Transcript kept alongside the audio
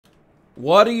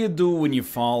What do you do when you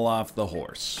fall off the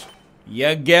horse?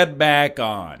 You get back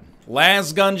on.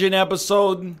 Last Gungeon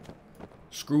episode,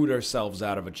 screwed ourselves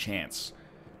out of a chance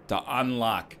to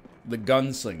unlock the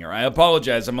gunslinger. I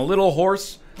apologize, I'm a little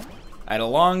hoarse. I had a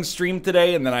long stream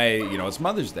today, and then it's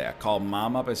Mother's Day. I called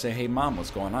Mom up, I say, hey Mom,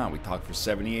 what's going on? We talked for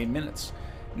 78 minutes.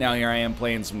 Now here I am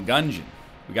playing some Gungeon.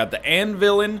 We got the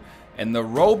Anvilin and the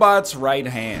robot's right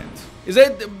hand. Is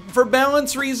that for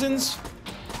balance reasons?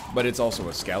 But it's also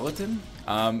a skeleton.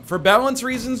 For balance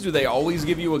reasons, do they always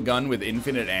give you a gun with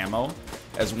infinite ammo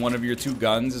as one of your two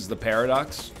guns is the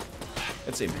paradox?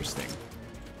 That's interesting.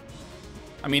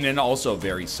 I mean, and also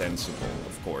very sensible,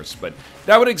 of course, but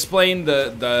that would explain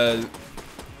the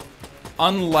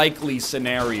unlikely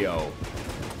scenario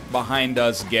behind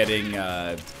us getting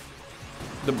the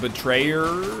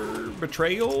betrayal,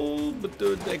 but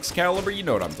the Excalibur, you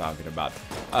know what I'm talking about,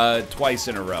 twice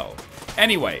in a row.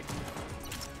 Anyway,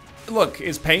 look,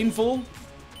 it's painful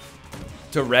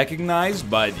to recognize,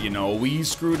 but, you know, we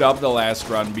screwed up the last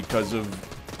run because of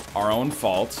our own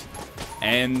fault.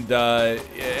 And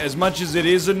as much as it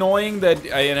is annoying that,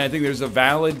 and I think there's a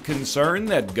valid concern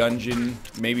that Gungeon,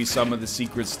 maybe some of the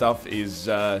secret stuff is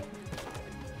a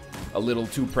little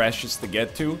too precious to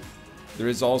get to, there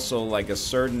is also like a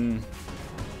certain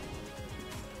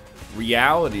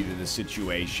reality to the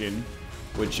situation,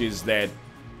 which is that,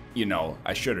 you know,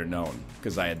 I should have known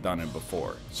because I had done it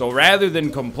before. So rather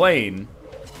than complain,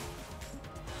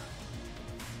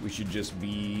 we should just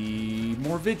be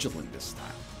more vigilant this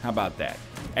time. How about that?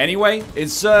 Anyway,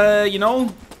 it's, you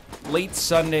know, late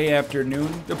Sunday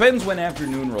afternoon. Depends when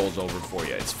afternoon rolls over for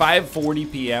you. It's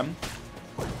 5:40 p.m.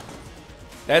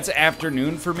 That's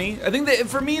afternoon for me. I think that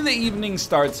for me, the evening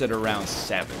starts at around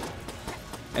 7.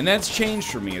 And that's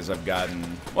changed for me as I've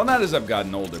gotten, well, not as I've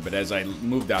gotten older, but as I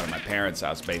moved out of my parents'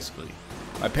 house, basically.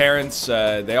 My parents,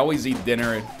 they always eat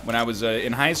dinner. When I was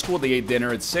in high school, they ate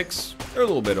dinner at 6. They're a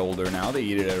little bit older now. They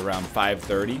eat it at around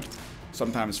 5:30.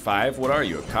 Sometimes 5. What are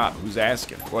you, a cop? Who's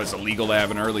asking? Well, it's illegal to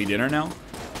have an early dinner now?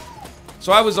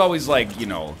 So I was always like, you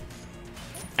know,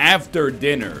 after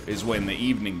dinner is when the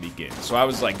evening begins. So I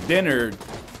was like, dinner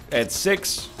at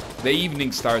 6. The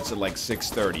evening starts at like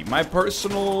 6:30. My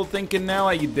personal thinking now,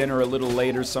 I eat dinner a little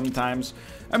later sometimes.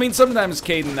 I mean, sometimes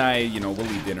Kate and I, you know, we'll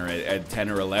eat dinner at 10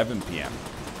 or 11 p.m.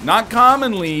 Not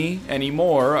commonly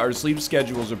anymore. Our sleep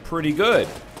schedules are pretty good.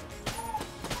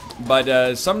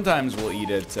 But sometimes we'll eat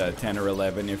at 10 or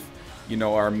 11 if, you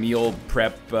know, our meal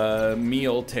prep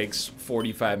meal takes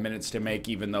 45 minutes to make,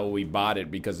 even though we bought it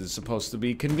because it's supposed to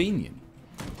be convenient.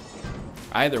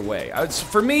 Either way,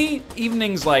 for me,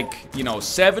 evenings like, you know,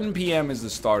 7 p.m. is the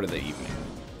start of the evening.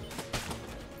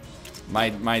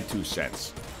 My 2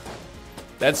 cents.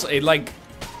 That's like,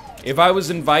 if I was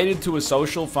invited to a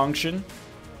social function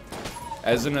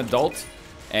as an adult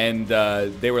and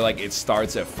they were like, it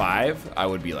starts at 5, I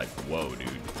would be like, whoa, dude,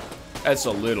 that's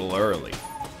a little early.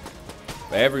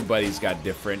 But everybody's got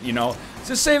different, you know. It's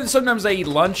the same. Sometimes I eat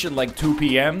lunch at like 2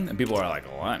 p.m. and people are like,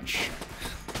 lunch?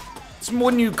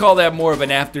 Wouldn't you call that more of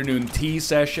an afternoon tea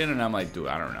session? And I'm like, dude,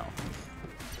 I don't know.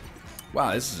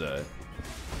 Wow, this is a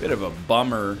bit of a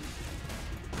bummer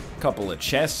couple of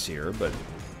chests here, but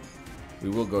we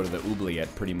will go to the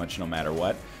oubliette pretty much no matter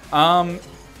what. I'll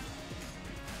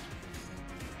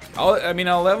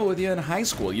level with you in high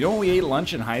school. You know when we ate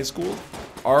lunch in high school?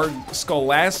 Our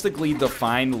scholastically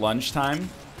defined lunchtime,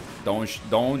 don't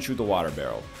shoot the water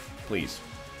barrel, please.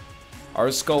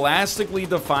 Our scholastically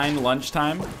defined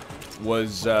lunchtime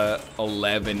was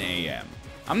 11 a.m.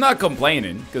 I'm not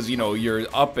complaining, because, you know, you're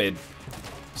up at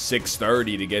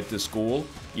 6:30 to get to school,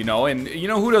 you know, and, you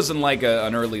know, who doesn't like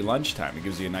an early lunchtime? It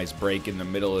gives you a nice break in the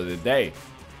middle of the day.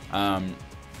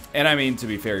 And I mean, to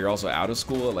be fair, you're also out of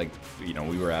school at, like, you know,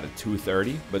 we were out at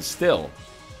 2:30, but still,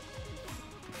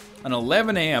 an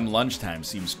 11 a.m. lunchtime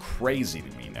seems crazy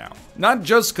to me now. Not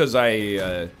just because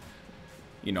I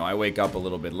wake up a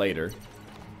little bit later.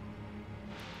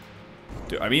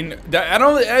 I mean,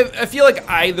 I feel like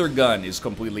either gun is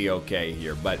completely okay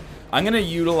here, but I'm gonna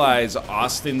utilize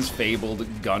Austin's fabled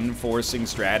gun forcing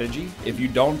strategy. If you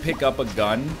don't pick up a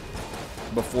gun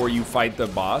before you fight the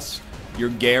boss, you're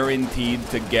guaranteed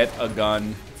to get a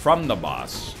gun from the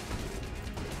boss.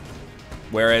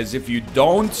 Whereas if you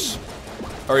don't,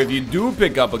 or if you do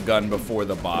pick up a gun before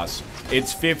the boss,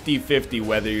 it's 50-50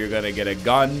 whether you're gonna get a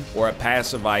gun or a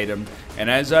passive item. And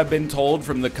as I've been told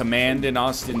from the command in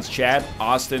Austin's chat,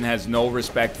 Austin has no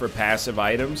respect for passive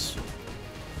items.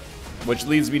 Which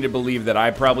leads me to believe that I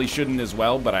probably shouldn't as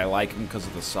well, but I like him because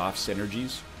of the soft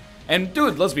synergies. And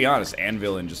dude, let's be honest,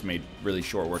 Anvilin just made really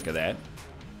short work of that.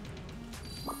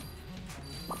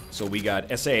 So we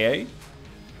got SAA.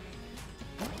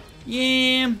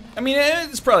 Yeah, I mean,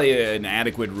 it's probably an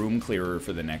adequate room clearer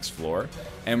for the next floor.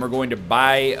 And we're going to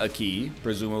buy a key,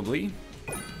 presumably.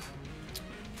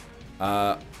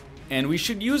 And we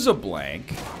should use a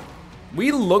blank.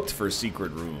 We looked for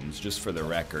secret rooms, just for the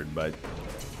record, but...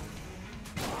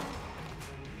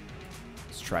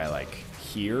 let's try, like,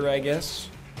 here, I guess.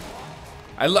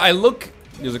 I look...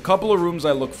 there's a couple of rooms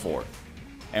I look for.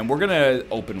 And we're gonna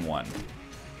open one.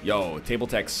 Yo, table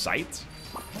tech site?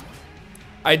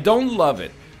 I don't love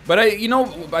it. But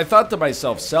I thought to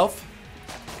myself,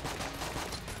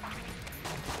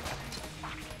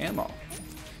 ammo.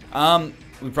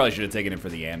 We probably should have taken it for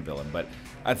the anvil, but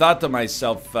I thought to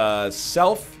myself, have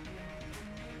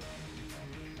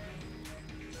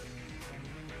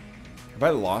I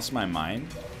lost my mind?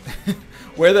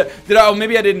 Oh,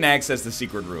 maybe I didn't access the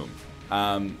secret room.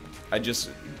 I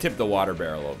just tipped the water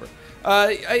barrel over.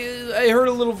 I heard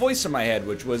a little voice in my head,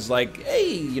 which was like,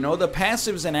 hey, you know, the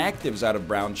passives and actives out of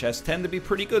brown chests tend to be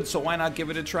pretty good, so why not give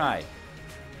it a try?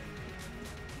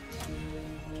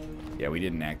 Yeah, we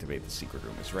didn't activate the secret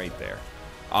room. It's right there.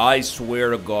 I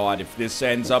swear to God, if this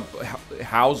ends up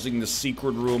housing the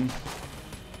secret room,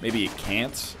 maybe it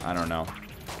can't. I don't know.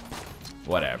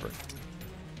 Whatever.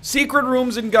 Secret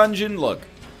rooms in Gungeon, look.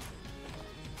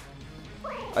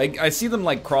 I see them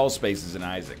like crawl spaces in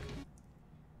Isaac.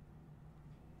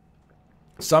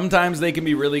 Sometimes they can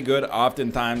be really good.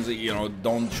 Oftentimes, you know,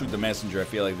 don't shoot the messenger. I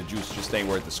feel like the juice just ain't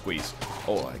worth the squeeze.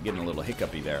 Oh, I'm getting a little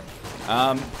hiccupy there.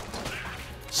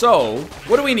 So,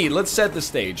 what do we need? Let's set the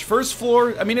stage. First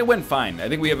floor, I mean, it went fine. I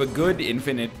think we have a good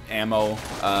infinite ammo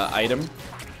item.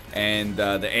 And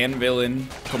the anvilin,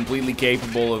 completely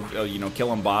capable of, you know,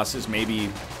 killing bosses, maybe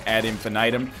ad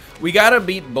infinitum. We gotta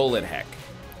beat Bullet Heck.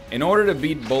 In order to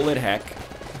beat Bullet Heck,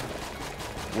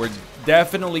 we're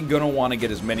definitely gonna want to get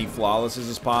as many flawlesses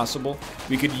as possible.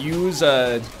 We could use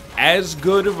as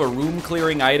good of a room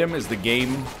clearing item as the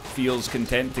game feels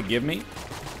content to give me.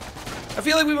 I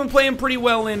feel like we've been playing pretty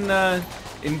well in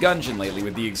Gungeon lately,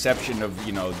 with the exception of,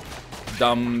 you know,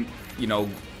 dumb, you know,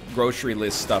 grocery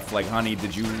list stuff like, honey,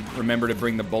 did you remember to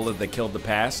bring the bullet that killed the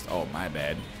past? Oh, my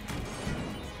bad.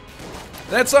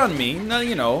 That's on me. No,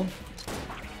 you know.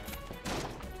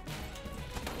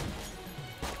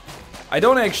 I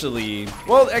don't actually...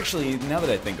 well, actually, now that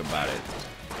I think about it,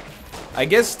 I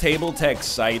guess Table Tech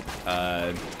Site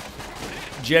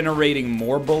generating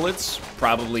more bullets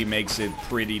probably makes it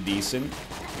pretty decent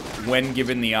when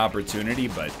given the opportunity,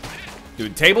 but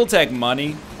dude, Table Tech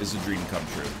money is a dream come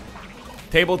true.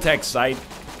 Table Tech Site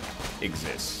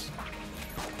exists.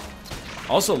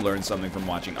 Also learned something from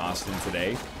watching Austin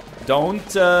today.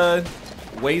 Don't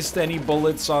waste any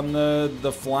bullets on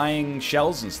the flying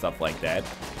shells and stuff like that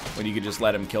when you could just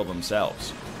let them kill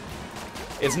themselves.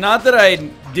 It's not that I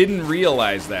didn't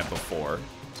realize that before.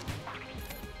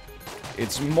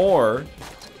 It's more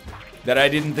that I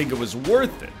didn't think it was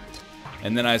worth it.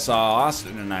 And then I saw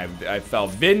Austin and I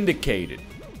felt vindicated.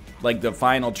 Like the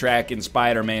final track in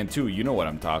Spider-Man 2. You know what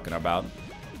I'm talking about.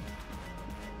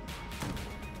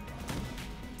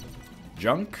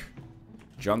 Junk?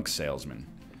 Junk salesman.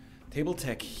 Table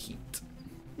Tech heat.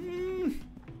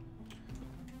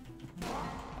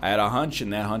 I had a hunch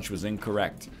and that hunch was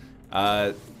incorrect.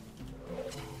 You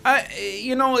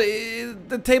know,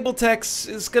 the Table Techs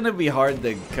is gonna be hard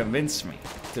to convince me,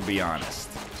 to be honest.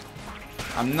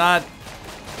 I'm not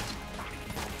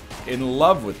in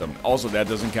love with them. Also, that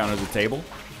doesn't count as a table.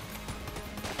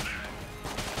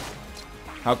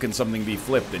 How can something be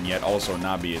flipped and yet also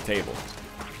not be a table?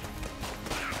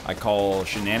 I call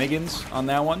shenanigans on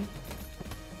that one.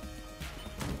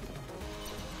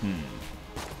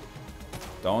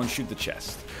 Don't shoot the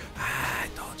chest. I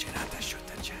told you not to shoot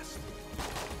the chest.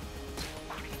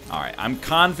 Alright, I'm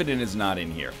confident it's not in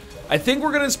here. I think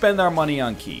we're gonna spend our money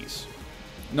on keys.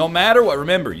 No matter what,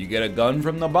 remember, you get a gun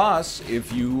from the boss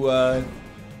if you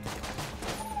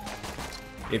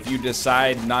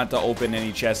decide not to open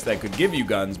any chests that could give you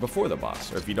guns before the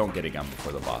boss, or if you don't get a gun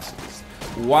before the boss at least.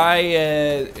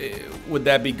 Why would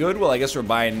that be good? Well, I guess we're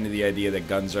buying into the idea that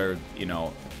guns are, you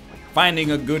know,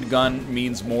 finding a good gun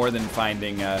means more than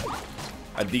finding a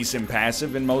decent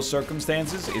passive in most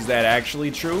circumstances. Is that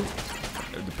actually true?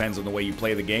 It depends on the way you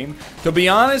play the game. To be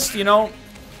honest, you know,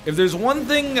 if there's one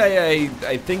thing I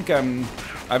think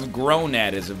I've grown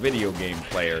at as a video game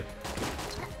player,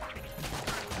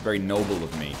 very noble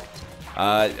of me,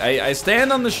 I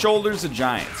stand on the shoulders of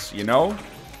giants, you know?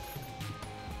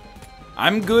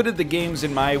 I'm good at the games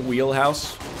in my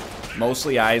wheelhouse,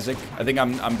 mostly Isaac. I think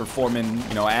I'm performing,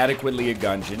 you know, adequately at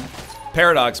Gungeon.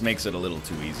 Paradox makes it a little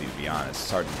too easy, to be honest.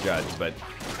 It's hard to judge, but...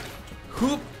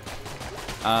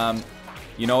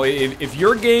 you know, if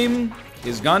your game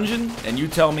is Gungeon, and you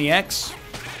tell me X,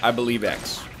 I believe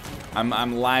X.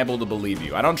 I'm liable to believe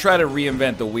you. I don't try to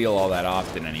reinvent the wheel all that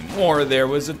often anymore. There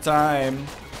was a time,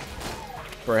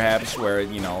 perhaps, where,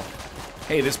 you know,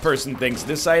 hey, this person thinks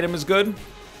this item is good.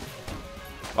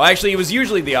 Well, actually, it was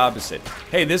usually the opposite.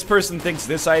 Hey, this person thinks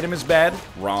this item is bad.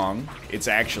 Wrong. It's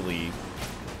actually,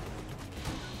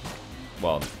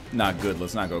 well, not good.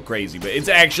 Let's not go crazy, but it's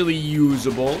actually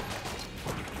usable.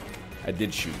 I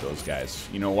did shoot those guys.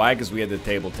 You know why? Because we had the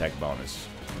table tech bonus.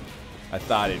 I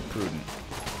thought it prudent.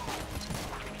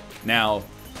 Now,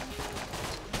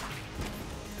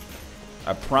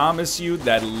 I promise you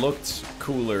that looked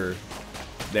cooler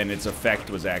than its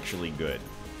effect was actually good.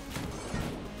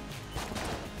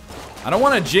 I don't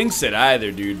want to jinx it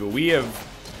either, dude, but we have,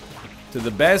 to the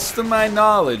best of my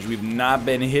knowledge, we've not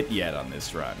been hit yet on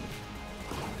this run.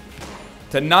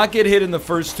 To not get hit in the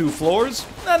first 2 floors,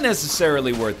 not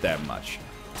necessarily worth that much.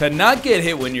 To not get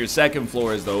hit when your second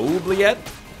floor is the oubliette,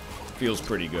 feels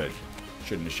pretty good.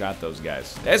 Shouldn't have shot those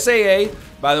guys. SAA,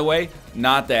 by the way,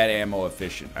 not that ammo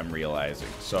efficient, I'm realizing.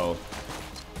 So,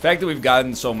 the fact that we've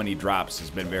gotten so many drops has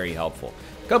been very helpful.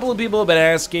 A couple of people have been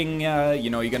asking, you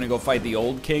know, you gonna go fight the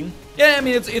old king? Yeah, I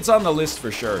mean, it's on the list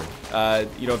for sure.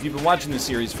 You know, if you've been watching the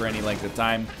series for any length of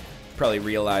time, you probably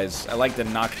realize I like to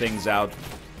knock things out.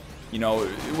 You know,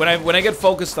 when I get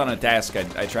focused on a task,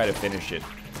 I try to finish it.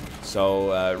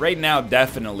 So, right now,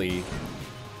 definitely,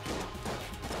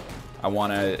 I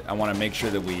wanna make sure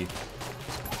that we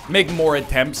make more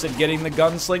attempts at getting the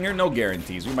gunslinger. No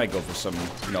guarantees. We might go for some,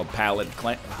 you know, palate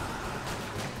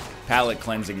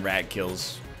cleansing rat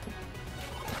kills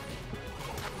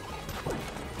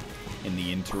in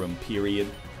the interim period.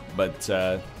 But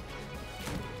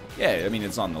yeah, I mean,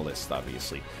 it's on the list,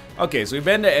 obviously. Okay, so we've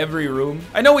been to every room.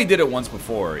 I know we did it once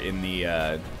before in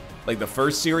the like the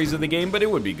first series of the game, but it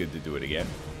would be good to do it again.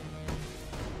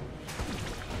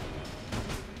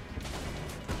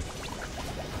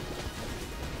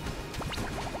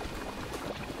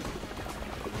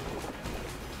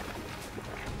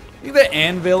 I think the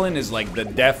Anvilin is like the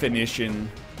definition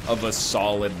of a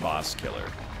solid boss killer.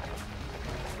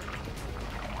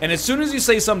 And as soon as you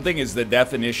say something is the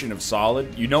definition of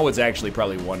solid, you know it's actually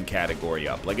probably one category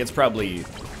up. Like, it's probably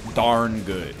darn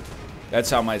good. That's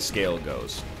how my scale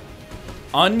goes.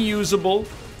 Unusable,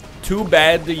 too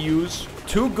bad to use,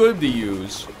 too good to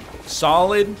use,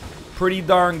 solid, pretty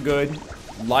darn good,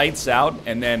 lights out,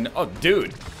 and then, oh,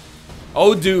 dude.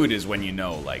 Oh, dude is when you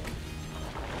know, like,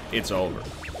 it's over.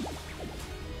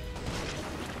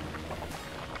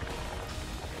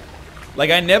 Like,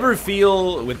 I never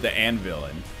feel with the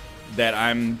Anvilin that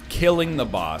I'm killing the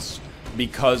boss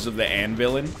because of the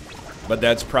Anvilin, but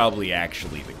that's probably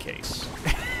actually the case.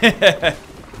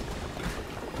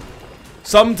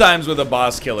 Sometimes with a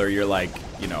boss killer, you're like,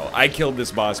 you know, I killed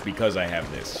this boss because I have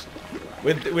this.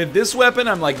 With this weapon,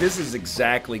 I'm like, this is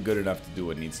exactly good enough to do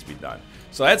what needs to be done.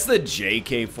 So that's the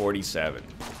JK-47.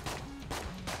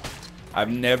 I've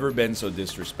never been so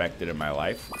disrespected in my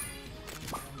life.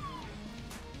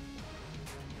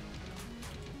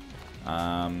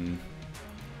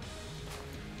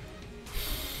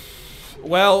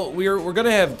 Well, we're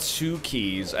gonna have 2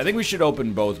 keys. I think we should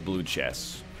open both blue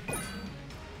chests.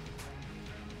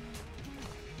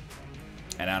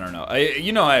 And I don't know.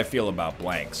 You know how I feel about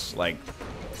blanks. Like,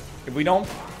 if we don't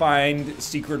find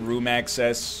secret room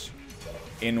access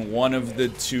in one of the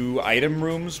 2 item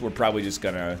rooms, we're probably just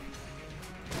gonna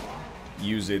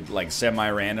use it like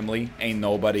semi-randomly. Ain't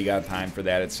nobody got time for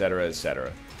that, etc.,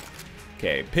 etc.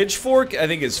 Okay, Pitchfork I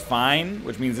think is fine,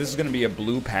 which means this is going to be a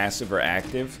blue passive or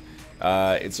active.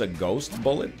 It's a ghost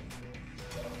bullet.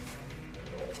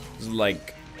 This is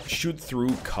like shoot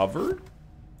through cover.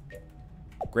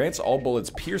 Grants all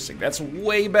bullets piercing. That's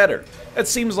way better. That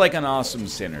seems like an awesome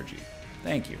synergy.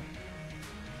 Thank you.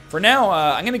 For now,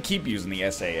 I'm going to keep using the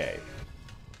SAA.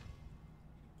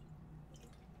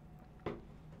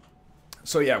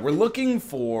 So yeah, we're looking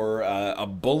for a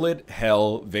bullet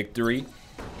hell victory.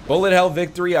 Bullet hell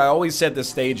victory, I always set the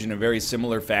stage in a very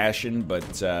similar fashion,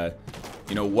 but,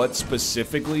 you know, what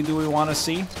specifically do we want to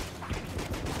see?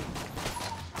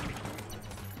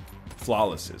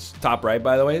 Flawlesses. Top right,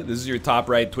 by the way. This is your top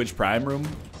right Twitch Prime room,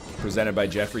 presented by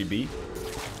Jeffrey B.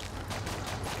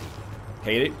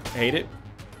 Hate it? Hate it?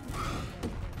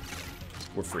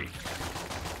 We're free.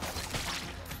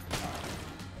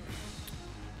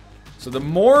 So the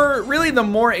more, really the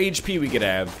more HP we could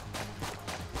have,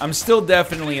 I'm still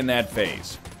definitely in that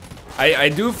phase. I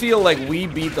do feel like we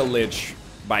beat the Lich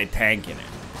by tanking it.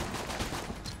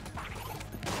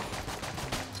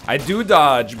 I do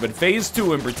dodge, but phase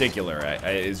 2 in particular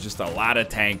is just a lot of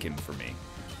tanking for me.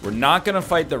 We're not going to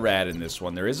fight the rat in this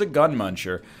one. There is a gun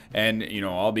muncher. And, you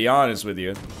know, I'll be honest with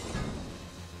you.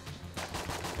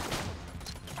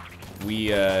 We,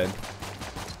 have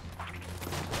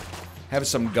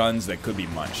some guns that could be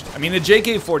munched. I mean, the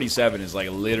JK-47 is, like,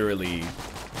 literally...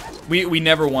 We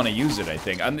never want to use it, I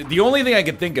think. The only thing I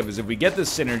can think of is if we get the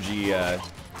synergy,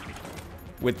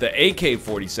 with the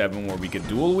AK-47 where we could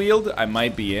dual wield, I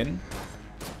might be in.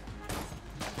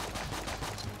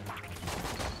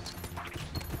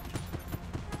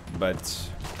 But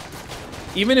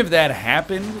even if that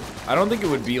happened, I don't think it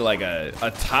would be like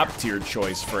a top tier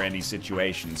choice for any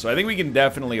situation. So I think we can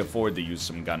definitely afford to use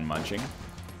some gun munching.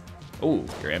 Oh,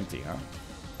 you're empty, huh?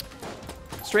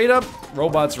 Straight up,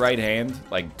 robot's right hand,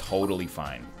 like, totally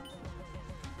fine.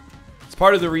 It's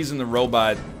part of the reason the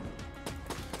robot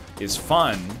is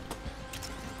fun.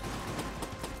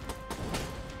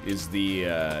 Is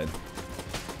the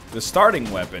starting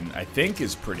weapon, I think,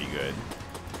 is pretty good.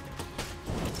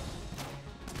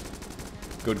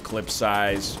 Good clip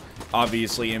size.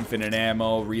 Obviously, infinite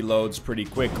ammo. Reloads pretty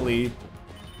quickly.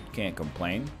 Can't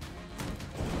complain.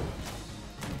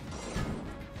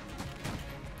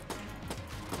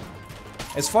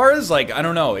 As far as, like, I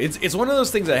don't know. It's one of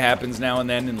those things that happens now and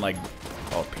then in, like...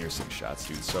 Oh, piercing shots,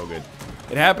 dude. So good.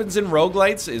 It happens in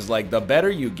roguelites is, like, the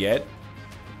better you get...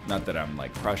 Not that I'm,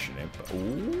 like, crushing it, but...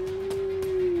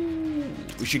 Ooh.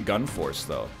 We should gun force,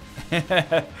 though.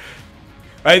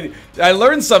 I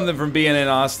learned something from being in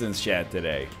Austin's chat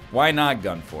today. Why not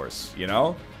gun force, you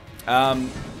know?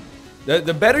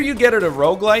 The better you get at a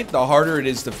roguelite, the harder it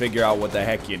is to figure out what the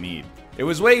heck you need. It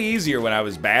was way easier when I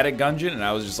was bad at Gungeon, and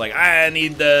I was just like, I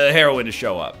need the heroine to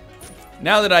show up.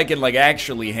 Now that I can, like,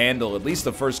 actually handle at least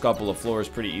the first couple of floors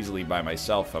pretty easily by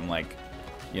myself, I'm like,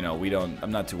 you know,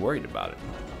 I'm not too worried about it.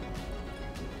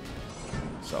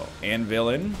 So,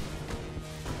 Anvilin.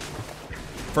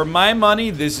 For my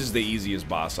money, this is the easiest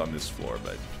boss on this floor,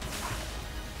 but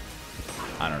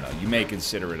I don't know. You may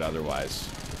consider it otherwise.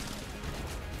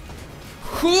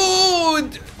 Ooh,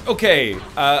 okay,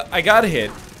 I got hit,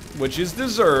 which is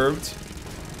deserved.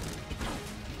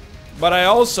 But I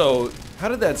also... How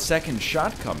did that second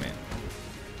shot come in?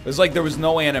 It was like there was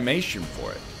no animation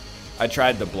for it. I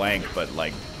tried to blank, but,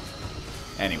 like...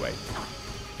 Anyway.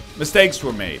 Mistakes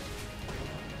were made.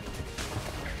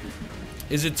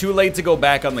 Is it too late to go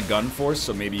back on the gun force,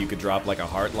 so maybe you could drop, like, a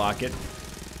heart locket?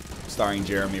 Starring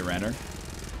Jeremy Renner.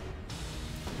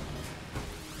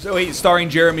 So, wait, starring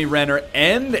Jeremy Renner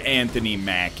and Anthony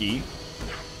Mackie.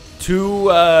 Two,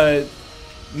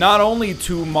 not only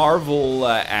two Marvel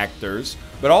actors,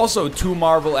 but also two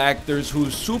Marvel actors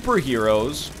whose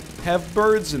superheroes have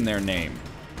birds in their name.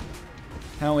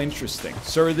 How interesting.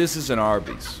 Sir, this is an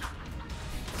Arby's.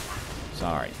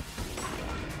 Sorry.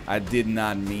 I did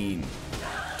not mean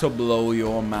to blow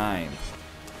your mind.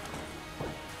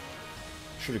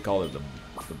 Should have called it the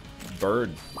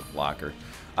bird locker.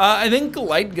 I think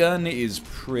light gun is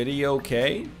pretty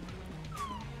okay.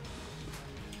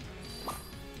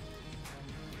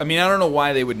 I mean, I don't know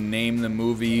why they would name the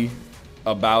movie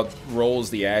about roles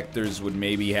the actors would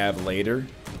maybe have later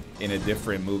in a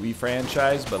different movie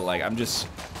franchise, but, like, I'm just...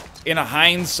 In a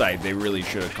hindsight, they really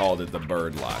should have called it the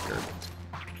bird locker.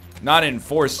 Not in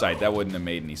foresight, that wouldn't have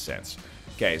made any sense.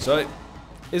 Okay, so it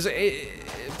is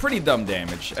pretty dumb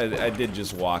damage. I did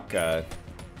just walk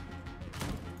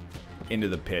into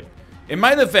the pit. In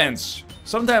my defense,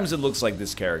 sometimes it looks like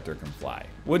this character can fly.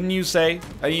 Wouldn't you say?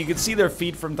 I mean, you can see their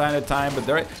feet from time to time, but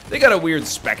they got a weird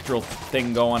spectral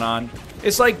thing going on.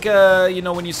 It's like, you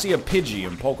know, when you see a Pidgey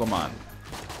in Pokemon.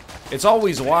 It's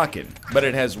always walking, but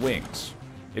it has wings.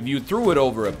 If you threw it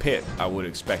over a pit, I would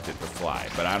expect it to fly.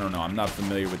 But I don't know. I'm not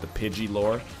familiar with the Pidgey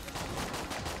lore.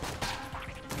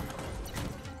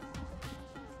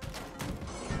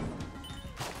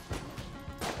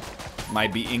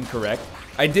 Might be incorrect.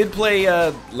 I did play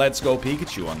Let's Go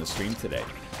Pikachu on the stream today.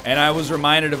 And I was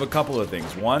reminded of a couple of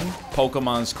things. One,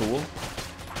 Pokemon's cool.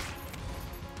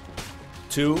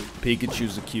 2,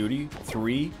 Pikachu's a cutie.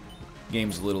 3,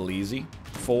 game's a little easy.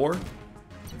 4,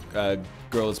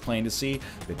 girl is plain to see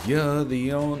that you're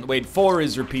the only... Wait, 4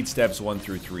 is repeat steps 1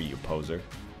 through 3, you poser.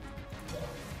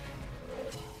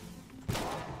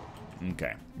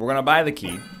 Okay, we're gonna buy the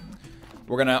key.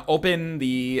 We're gonna open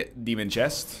the demon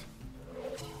chest.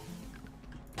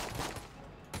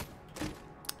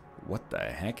 What the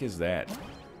heck is that?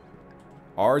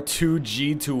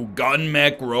 R2-G2 gun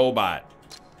mech robot.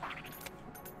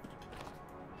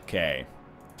 Okay.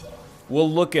 We'll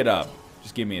look it up.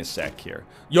 Just give me a sec here.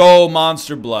 Yo,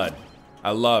 monster blood.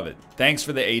 I love it. Thanks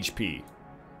for the HP.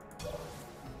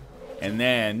 And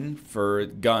then for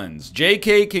guns.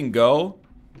 JK can go.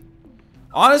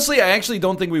 Honestly, I actually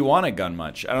don't think we want a gun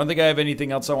munch. I don't think I have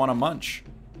anything else I want to munch.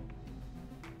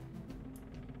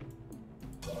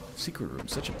 Secret room,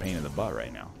 such a pain in the butt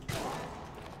right now.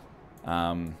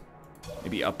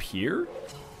 Maybe up here?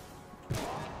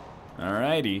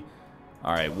 Alrighty.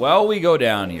 Alright, well, we go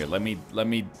down here. Let me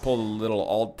pull the little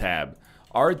alt tab.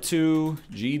 R2,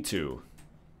 G2.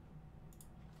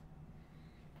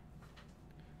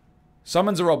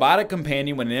 Summons a robotic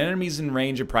companion. When an enemy is in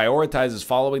range, it prioritizes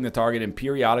following the target and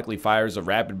periodically fires a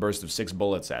rapid burst of 6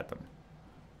 bullets at them.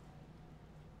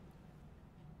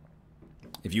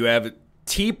 If you have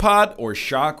teapot or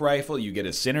shock rifle, you get a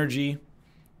synergy.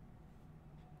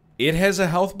 It has a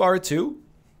health bar too.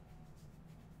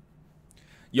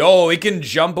 Yo, it can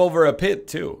jump over a pit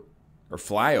too. Or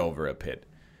fly over a pit.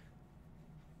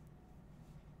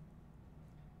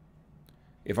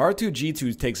 If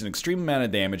R2-G2 takes an extreme amount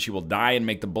of damage, he will die and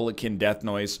make the bulletkin death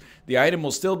noise. The item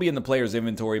will still be in the player's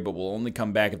inventory, but will only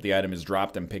come back if the item is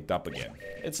dropped and picked up again.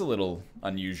 It's a little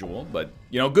unusual, but,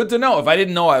 you know, good to know. If I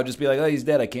didn't know, I would just be like, oh, he's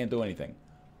dead, I can't do anything.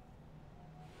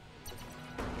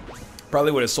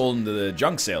 Probably would have sold him to the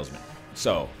junk salesman.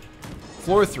 So,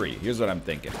 floor 3, here's what I'm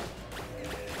thinking.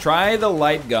 Try the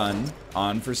light gun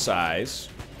on for size.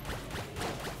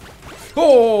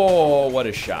 Oh, what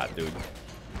a shot, dude.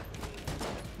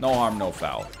 No harm, no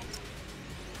foul.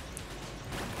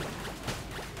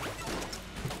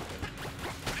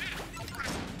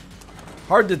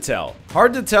 Hard to tell.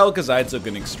 Hard to tell because I took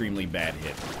an extremely bad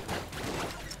hit.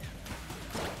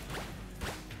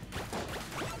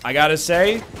 I gotta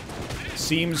say,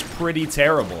 seems pretty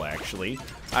terrible, actually.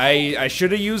 I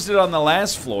should have used it on the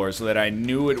last floor so that I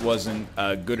knew it wasn't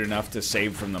good enough to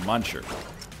save from the muncher.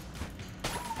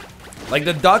 Like,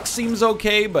 the duck seems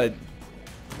okay, but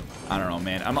I don't know,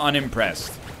 man. I'm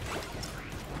unimpressed.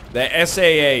 The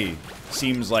SAA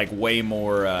seems like way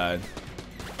more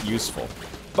useful.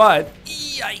 But,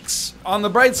 yikes. On the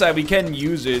bright side, we can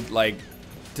use it, like,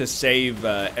 to save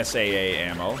SAA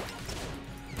ammo.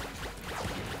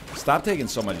 Stop taking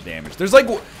so much damage. There's like,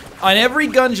 on every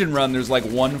Gungeon run, there's like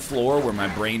one floor where my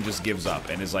brain just gives up.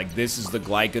 And is like, this is the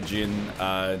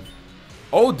glycogen,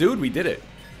 oh, dude, we did it.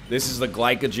 This is the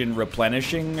glycogen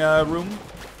replenishing room.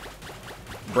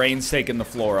 Brain's taking the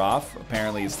floor off.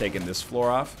 Apparently, it's taking this floor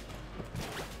off.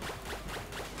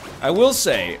 I will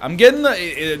say, I'm getting the...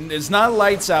 It's not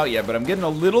lights out yet, but I'm getting a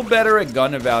little better at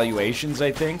gun evaluations,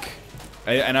 I think.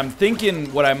 And I'm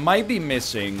thinking what I might be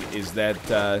missing is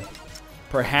that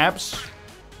perhaps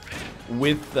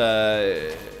with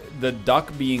the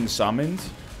duck being summoned,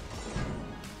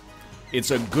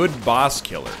 it's a good boss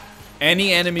killer.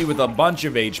 Any enemy with a bunch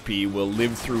of HP will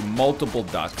live through multiple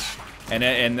ducks. And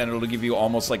then it'll give you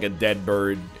almost like a dead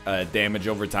bird damage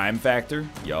over time factor.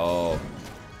 Yo.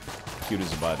 Cute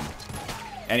as a button.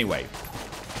 Anyway.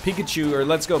 Pikachu, or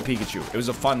let's go Pikachu. It was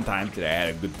a fun time today. I had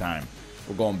a good time.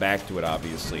 We're going back to it,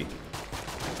 obviously.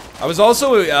 I was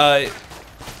also,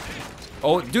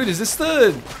 oh, dude, is this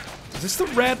the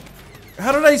rat?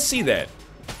 How did I see that?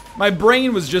 My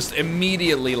brain was just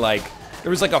immediately like, there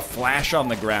was like a flash on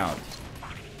the ground.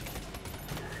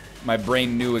 My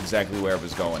brain knew exactly where it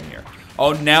was going here.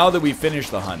 Oh, now that we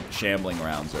finished the hunt, shambling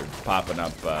rounds are popping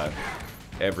up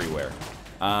everywhere.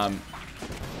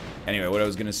 Anyway, what I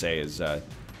was gonna say is, I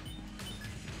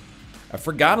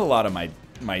forgot a lot of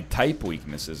my type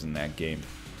weaknesses in that game.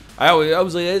 I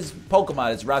was like, it's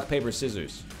Pokemon, it's rock, paper,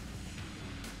 scissors.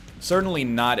 Certainly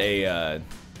not a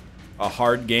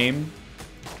hard game.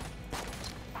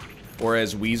 Or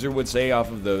as Weezer would say off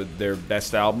of their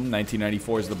best album,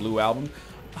 1994's The Blue Album.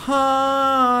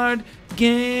 Hard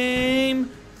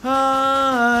game,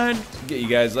 hard. You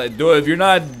guys like, do it. If you're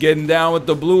not getting down with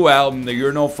the Blue Album, then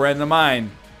you're no friend of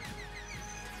mine.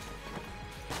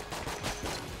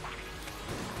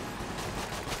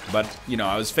 But, you know,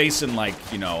 I was facing, like,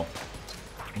 you know,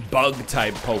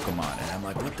 bug-type Pokemon. And I'm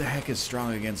like, what the heck is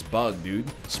strong against bug,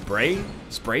 dude? Spray?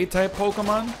 Spray-type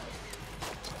Pokemon?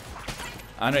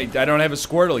 I don't have a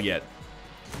Squirtle yet.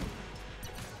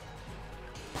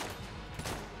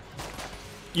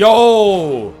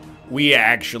 Yo! We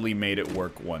actually made it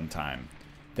work one time.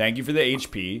 Thank you for the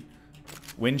HP.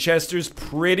 Winchester's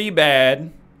pretty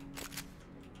bad.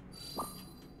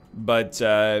 But,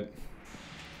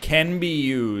 can be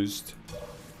used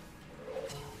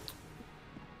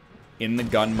in the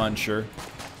gun muncher.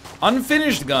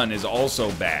 Unfinished gun is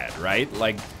also bad, right?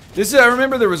 Like, this is, I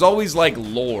remember there was always, like,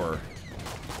 lore.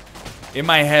 In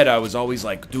my head, I was always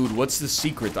like, dude, what's the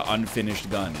secret to unfinished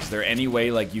gun? Is there any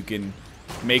way, like, you can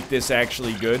make this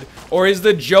actually good? Or is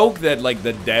the joke that, like,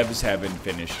 the devs haven't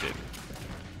finished it?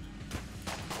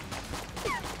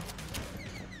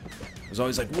 I was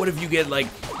always like, what if you get, like,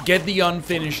 get the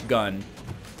unfinished gun,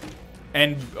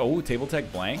 and oh, table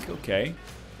tech blank, okay.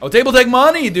 Oh, table tech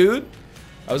money, dude.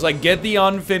 I was like, get the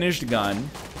unfinished gun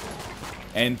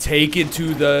and take it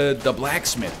to the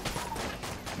blacksmith.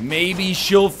 Maybe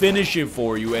she'll finish it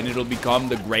for you and it'll become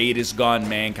the greatest gun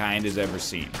mankind has ever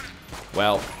seen.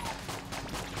 Well,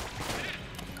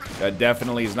 that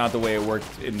definitely is not the way it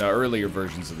worked in the earlier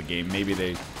versions of the game. Maybe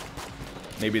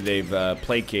they've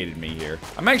placated me here.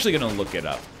 I'm actually gonna look it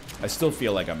up. I still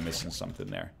feel like I'm missing something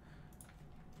there.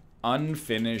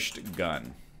 Unfinished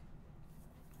gun.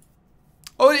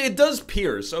 Oh, it does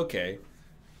pierce. Okay.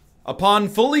 Upon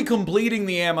fully completing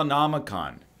the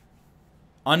Ammonomicon,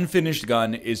 unfinished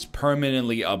gun is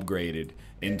permanently upgraded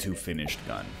into finished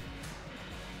gun.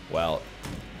 Well,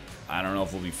 I don't know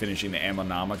if we'll be finishing the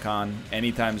Ammonomicon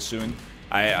anytime soon.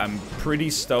 I'm pretty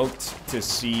stoked to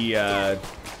see...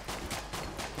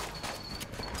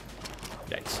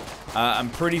 Yikes. I'm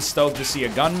pretty stoked to see a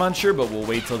gun muncher, but we'll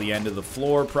wait till the end of the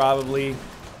floor, probably.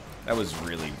 That was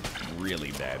really,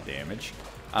 really bad damage.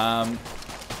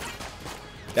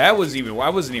 That was even... I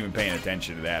wasn't even paying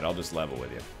attention to that. I'll just level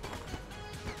with you.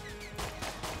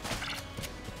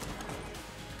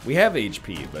 We have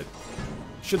HP, but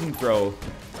shouldn't throw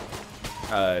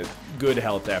good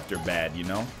health after bad, you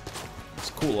know?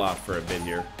 Let's cool off for a bit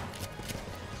here.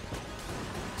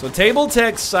 So table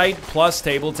tech sight plus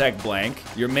table tech blank.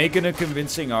 You're making a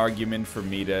convincing argument for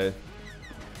me to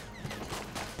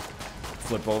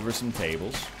flip over some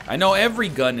tables. I know every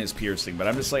gun is piercing, but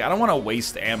I'm just like, I don't want to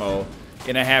waste ammo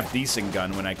in a half-decent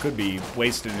gun when I could be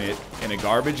wasting it in a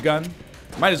garbage gun.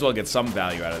 Might as well get some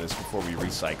value out of this before we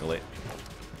recycle it.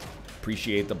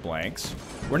 Appreciate the blanks.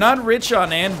 We're not rich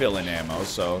on anvil and ammo,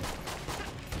 so...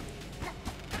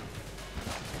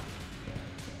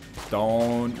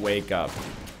 Don't wake up.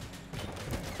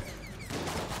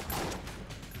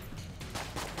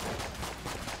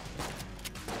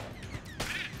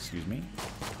 Excuse me.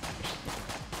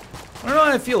 I don't know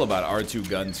how I feel about R2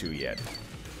 Gun 2 yet.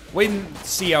 Wait and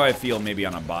see how I feel maybe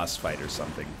on a boss fight or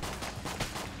something.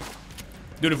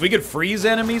 Dude, if we could freeze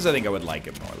enemies, I think I would like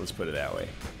it more. Let's put it that way.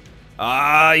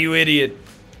 Ah, you idiot.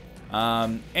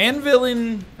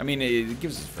 Anvilin, I mean, it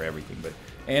gives us for everything, but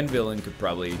Anvilin could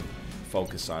probably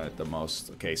focus on it the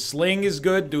most. Okay, Sling is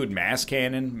good. Dude, Mass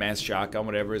Cannon, Mass Shotgun,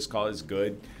 whatever it's called, is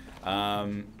good.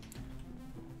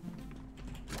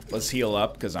 Let's heal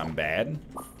up, because I'm bad.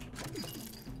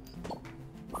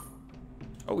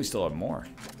 Oh, we still have more.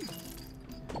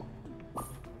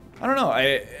 I don't know.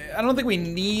 I don't think we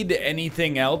need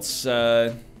anything else.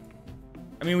 I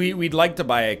mean, we'd like to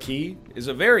buy a key. It's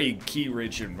a very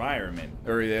key-rich environment,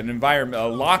 or an environment, a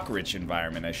lock-rich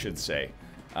environment, I should say.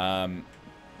 I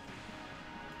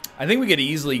think we could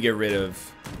easily get rid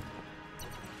of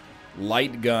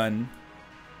light gun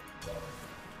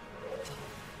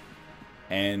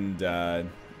and well,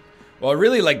 I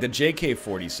really like the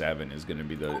JK-47 is going to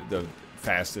be the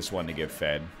fastest one to get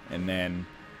fed, and then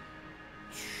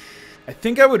I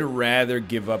think I would rather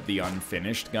give up the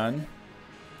unfinished gun.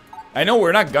 I know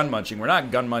we're not gun munching. We're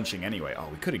not gun munching anyway. Oh,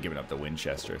 we could have given up the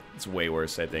Winchester. It's way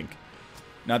worse, I think.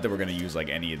 Not that we're going to use like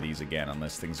any of these again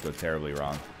unless things go terribly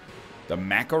wrong. The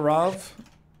Makarov?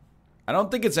 I don't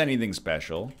think it's anything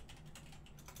special.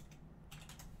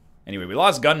 Anyway, we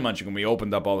lost gun munching when we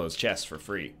opened up all those chests for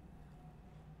free.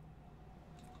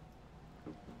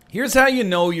 Here's how you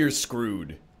know you're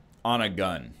screwed on a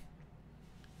gun.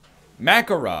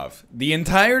 Makarov. The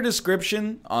entire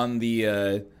description on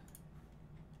the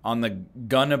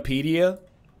Gunopedia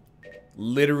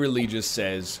literally just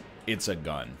says it's a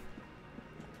gun.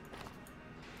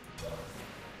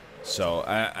 So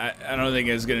I don't think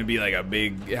it's gonna be like a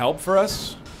big help for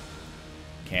us.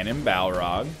 Cannon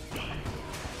Balrog.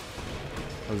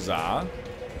 Huzzah.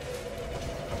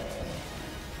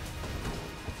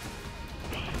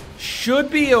 Should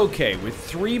be okay with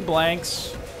 3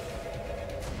 blanks.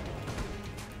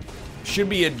 Should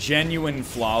be a genuine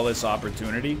flawless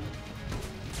opportunity.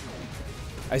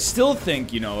 I still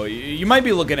think, you know, you might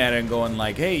be looking at it and going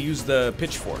like, hey, use the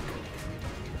pitchfork.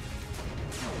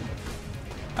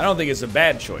 I don't think it's a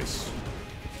bad choice.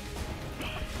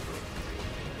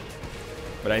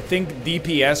 But I think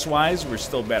DPS-wise, we're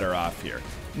still better off here.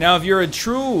 Now, if you're a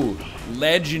true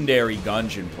legendary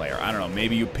Gungeon player, I don't know,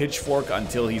 maybe you pitchfork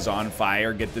until he's on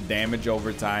fire, get the damage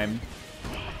over time,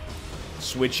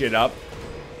 switch it up,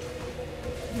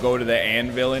 go to the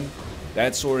Anvilin.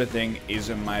 That sort of thing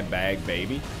isn't my bag,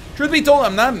 baby. Truth be told,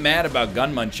 I'm not mad about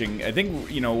gun munching. I think,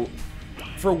 you know,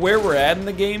 for where we're at in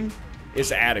the game,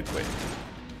 it's adequate.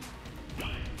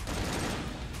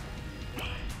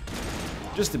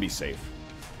 Just to be safe.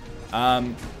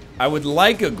 I I would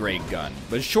like a great gun,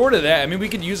 but short of that, I mean, we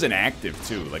could use an active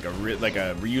too, like a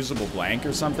reusable blank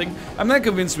or something. I'm not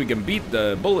convinced we can beat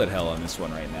the bullet hell on this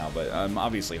one right now, but I'm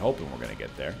obviously hoping we're gonna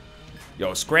get there.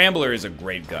 Yo, Scrambler is a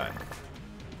great gun.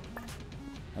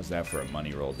 How's that for a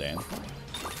money roll, Dan?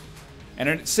 And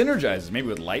it synergizes maybe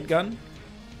with light gun.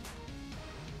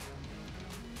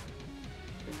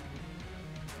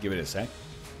 Give it a sec.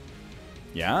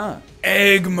 Yeah,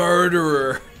 egg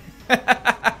murderer.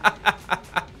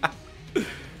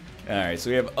 Alright, so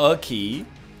we have a key.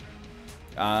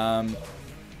 And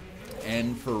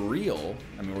for real,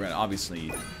 I mean, we're gonna obviously,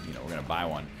 you know, we're gonna buy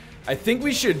one. I think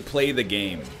we should play the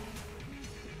game.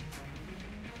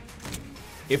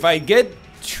 If I get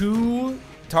 2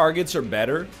 targets or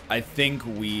better, I think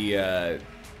we, it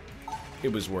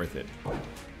was worth it.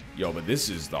 Yo, but this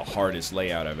is the hardest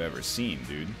layout I've ever seen,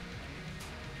 dude.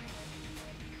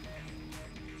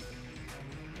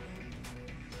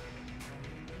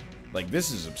 Like,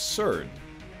 this is absurd.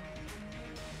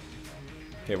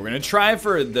 Okay, we're gonna try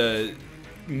for the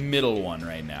middle one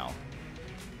right now.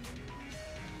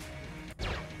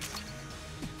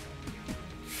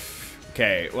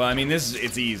 Okay, well, I mean,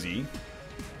 it's easy.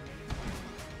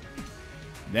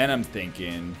 Then I'm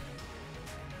thinking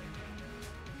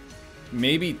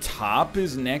maybe top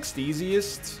is next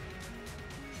easiest.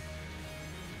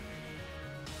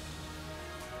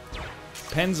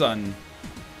 Depends on...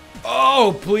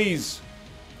 Oh, please.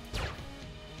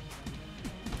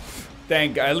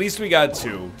 At least we got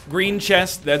 2. Green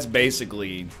chest, that's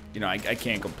basically, you know, I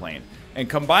can't complain. And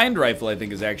combined rifle, I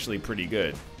think, is actually pretty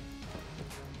good.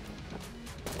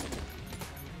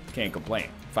 Can't complain.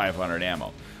 500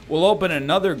 ammo. We'll open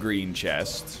another green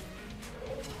chest.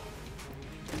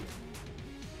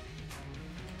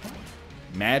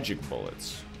 Magic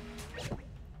bullets.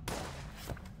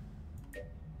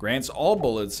 Grants all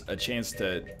bullets a chance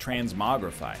to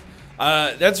transmogrify.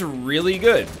 That's really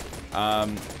good.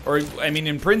 Or, I mean,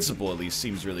 in principle, at least,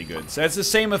 seems really good. So that's the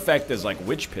same effect as, like,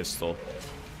 Witch Pistol.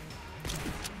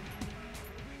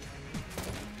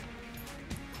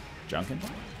 Junkin?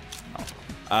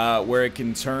 Oh. Where it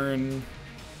can turn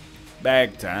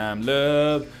back time,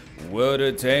 love. What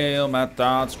a tale my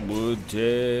thoughts would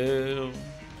tell.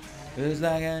 It's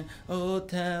like an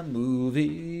old-time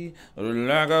movie,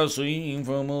 like a scene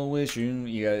from a wishing.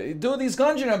 Yeah, dude, these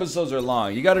Gungeon episodes are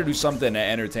long. You gotta do something to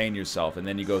entertain yourself, and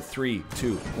then you go 3,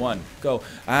 2, 1, go.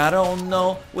 I don't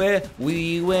know where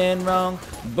we went wrong,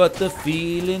 but the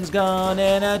feeling's gone,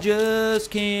 and I just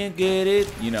can't get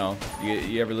it. You know,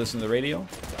 you ever listen to the radio?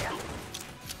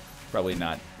 Probably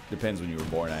not. Depends when you were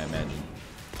born, I imagine.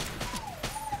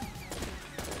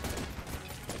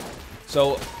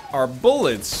 So, our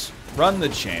bullets run the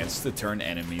chance to turn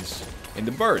enemies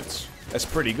into birds. That's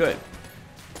pretty good.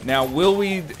 Now, will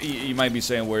we... You might be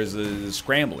saying, where's the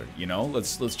scrambler? You know,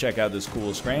 let's check out this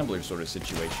cool scrambler sort of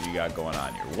situation you got going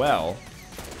on here. Well,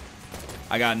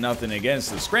 I got nothing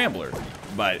against the scrambler,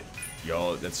 but,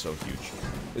 yo, that's so huge.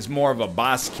 It's more of a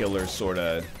boss killer sort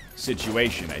of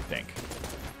situation, I think.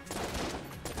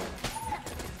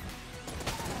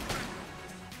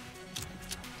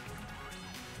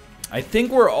 I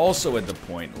think we're also at the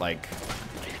point, like,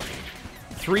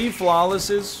 3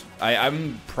 flawlesses.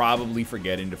 I'm probably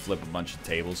forgetting to flip a bunch of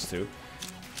tables, too.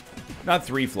 Not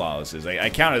 3 flawlesses. I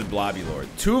counted Blobby Lord.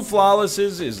 2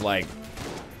 flawlesses is, like,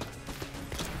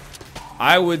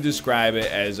 I would describe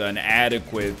it as an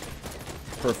adequate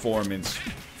performance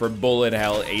for bullet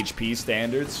hell HP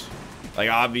standards. Like,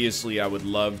 obviously, I would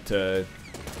love to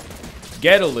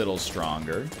get a little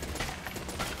stronger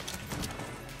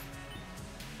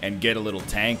and get a little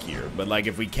tankier. But, like,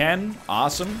 if we can,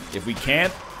 awesome. If we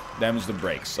can't, them's the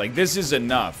breaks. Like, this is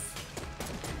enough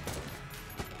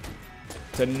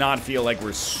to not feel like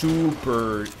we're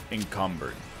super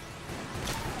encumbered.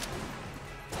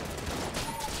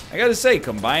 I gotta say,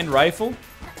 combined rifle.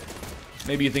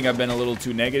 Maybe you think I've been a little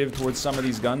too negative towards some of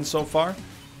these guns so far.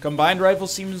 Combined rifle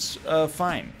seems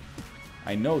fine.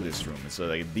 I know this room. It's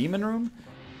like a demon room?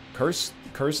 Curse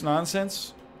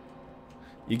nonsense?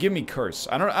 You give me curse.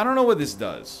 I don't know what this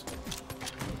does.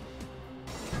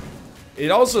 It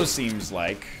also seems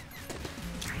like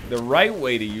the right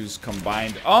way to use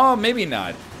combined... Oh, maybe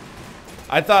not.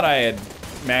 I thought I had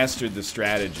mastered the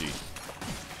strategy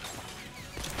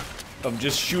of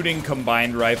just shooting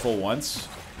combined rifle once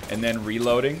and then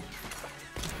reloading.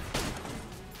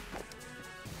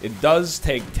 It does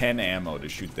take 10 ammo to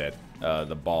shoot that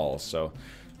the ball, so...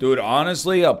 Dude,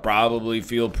 honestly, I'll probably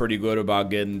feel pretty good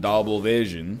about getting double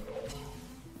vision.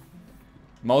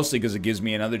 Mostly because it gives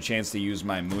me another chance to use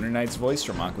my Mooner Knight's voice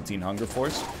from Aqua Teen Hunger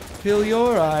Force. Fill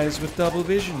your eyes with double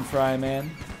vision, Fry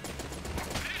Man.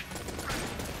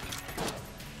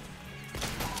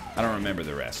 I don't remember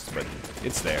the rest, but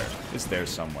it's there. It's there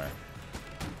somewhere.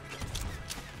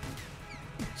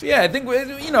 So yeah, I think,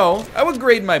 you know, I would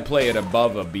grade my play at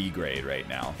above a B grade right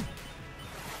now.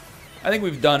 I think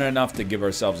we've done enough to give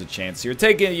ourselves a chance here.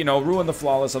 Take it, you know, ruin the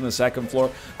flawless on the second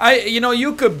floor. You know,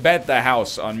 you could bet the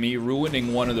house on me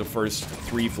ruining one of the first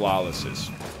 3 flawlesses.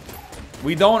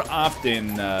 We don't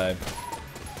often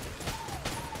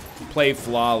play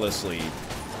flawlessly,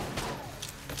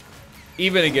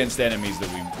 even against enemies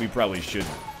that we probably should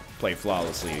play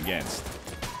flawlessly against.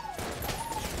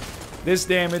 This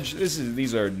damage,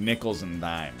 these are nickels and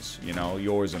dimes, you know,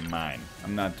 yours and mine.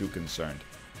 I'm not too concerned.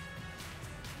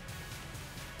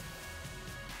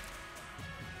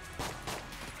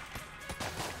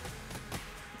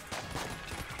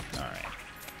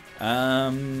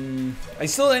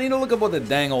 I need to look up what the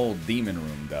dang old demon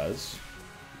room does.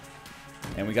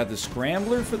 And we got the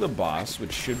scrambler for the boss,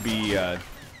 which should be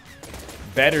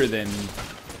better than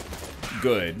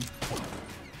good.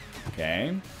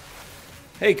 Okay.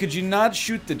 Hey, could you not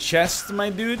shoot the chest, my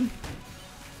dude?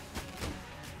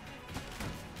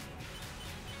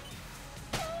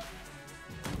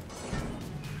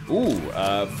 Ooh,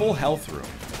 full health room.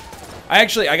 I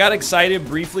got excited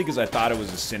briefly because I thought it was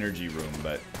a synergy room,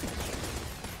 but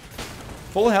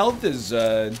full health is,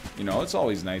 you know, it's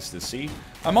always nice to see.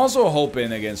 I'm also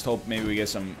hoping against hope maybe we get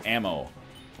some ammo.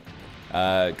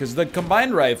 Because the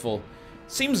combined rifle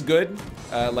seems good,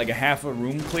 like a half a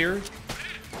room clear.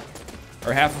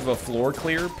 Or half of a floor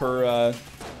clear per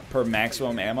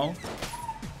maximum ammo.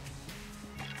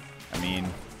 I mean,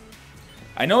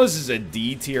 I know this is a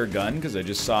D tier gun because I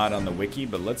just saw it on the wiki,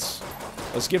 but let's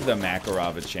give the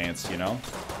Makarov a chance, you know?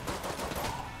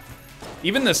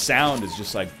 Even the sound is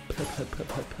just like...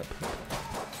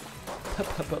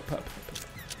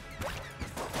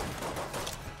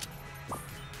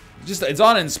 Just, it's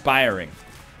uninspiring.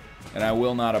 And I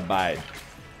will not abide.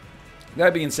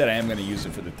 That being said, I am going to use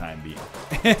it for the time being.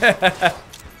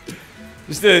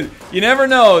 You never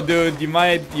know, dude. You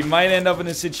might end up in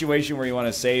a situation where you want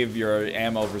to save your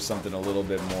ammo for something a little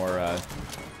bit more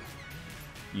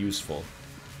useful.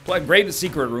 Great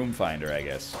secret room finder, I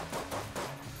guess.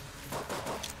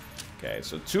 Okay,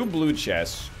 so 2 blue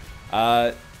chests.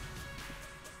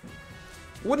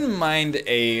 Wouldn't mind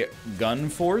a gun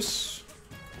force.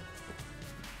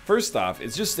 First off,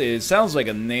 it sounds like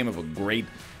a name of a great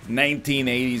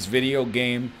 1980s video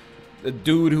game. The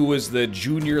dude who was the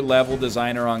junior level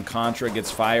designer on Contra gets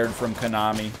fired from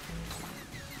Konami.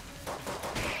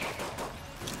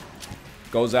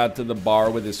 Goes out to the bar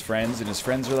with his friends, and his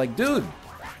friends are like, dude,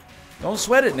 don't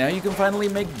sweat it, now you can finally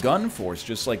make Gun Force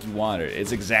just like you wanted.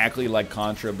 It's exactly like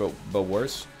Contra, but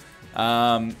worse.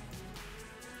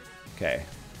 Okay.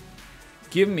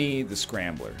 Give me the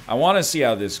Scrambler. I want to see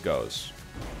how this goes.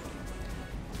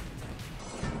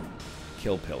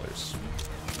 Kill pillars.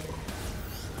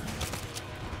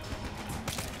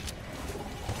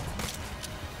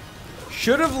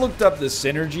 Should have looked up the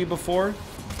synergy before.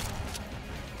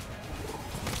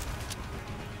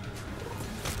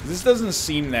 This doesn't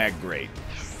seem that great.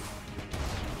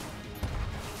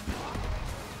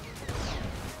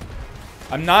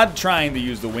 I'm not trying to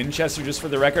use the Winchester, just for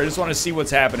the record. I just want to see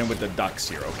what's happening with the ducks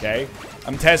here, okay?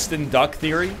 I'm testing duck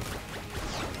theory.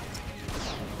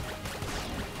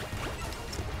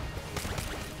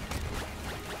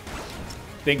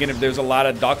 Thinking if there's a lot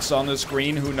of ducks on the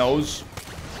screen, who knows?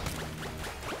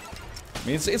 I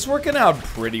mean, it's working out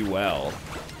pretty well.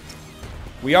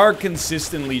 We are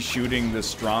consistently shooting the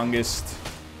strongest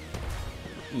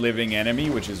living enemy,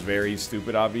 which is very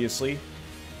stupid, obviously.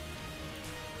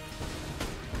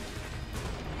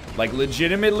 Like,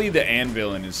 legitimately, the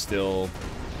Anvilin is still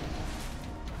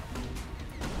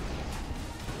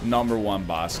 #1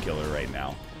 boss killer right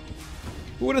now.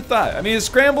 Who would have thought? I mean, a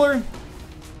Scrambler,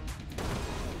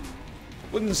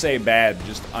 wouldn't say bad,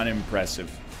 just unimpressive.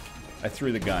 I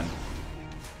threw the gun.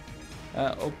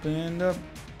 Opened up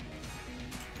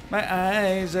my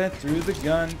eyes, I threw the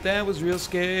gun. That was real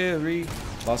scary.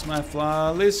 Lost my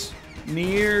flawless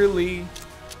nearly.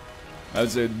 That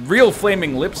was a real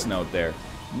Flaming Lips note there.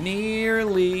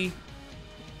 Nearly.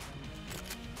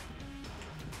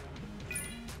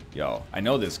 Yo, I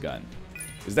know this gun.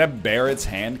 Is that Barrett's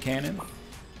hand cannon?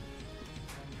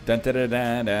 Dun, da, da,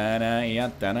 da, da, da, ya,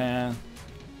 da, da.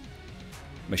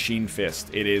 Machine Fist.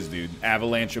 It is, dude.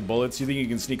 Avalanche of bullets. You think you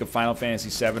can sneak a Final Fantasy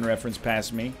VII reference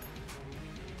past me?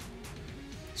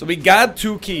 So we got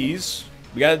 2 keys.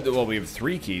 We have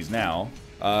 3 keys now.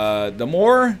 The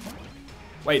more...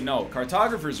 Wait, no.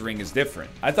 Cartographer's Ring is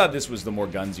different. I thought this was the more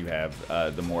guns you have,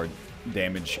 the more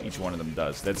damage each one of them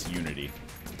does. That's Unity.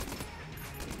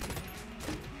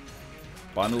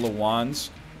 Bundle of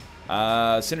Wands.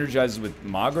 Synergizes with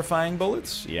Mogrifying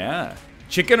bullets. Yeah.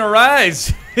 Chicken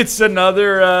Arise. It's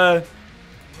another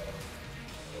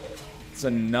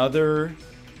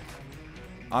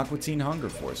Aqua Teen Hunger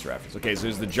Force reference. Okay, so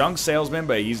there's the Junk Salesman,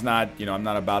 but he's not, you know, I'm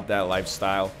not about that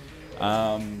lifestyle.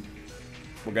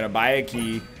 We're gonna buy a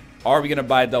key. Are we gonna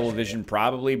buy a double vision?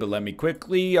 Probably, but let me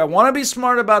quickly. I want to be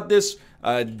smart about this.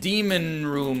 Demon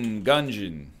Room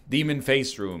Gungeon. Demon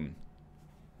Face Room.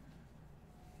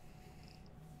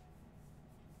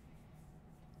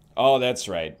 Oh, that's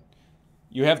right.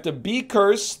 You have to be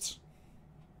cursed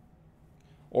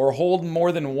or hold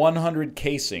more than 100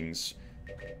 casings,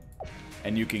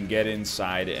 and you can get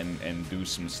inside and do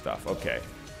some stuff. Okay.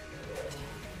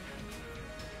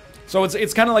 So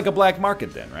it's kind of like a black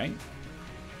market then, right?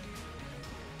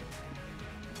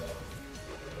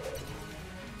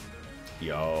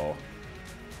 Yo.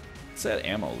 What's that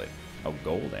amulet? Oh,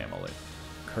 gold amulet.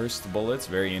 Cursed bullets,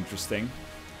 very interesting.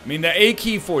 I mean, the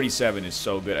AK-47 is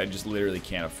so good, I just literally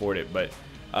can't afford it. But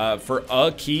for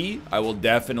a key, I will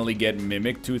definitely get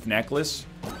Mimic Tooth Necklace.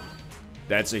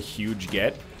 That's a huge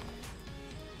get.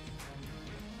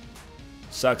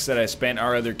 Sucks that I spent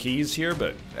our other keys here,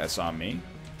 but that's on me.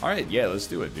 Alright, yeah, let's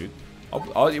do it, dude.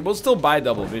 We'll still buy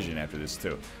double vision after this,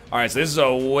 too. Alright, so this is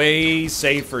a way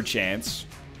safer chance.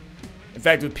 In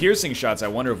fact, with piercing shots, I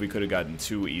wonder if we could have gotten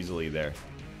 2 easily there.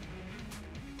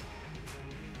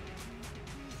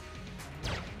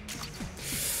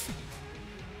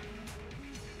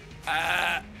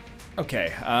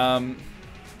 Okay,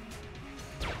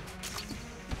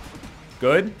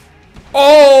 good.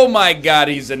 Oh my god,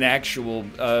 he's an actual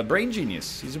brain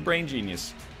genius. He's a brain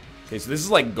genius. Okay, so this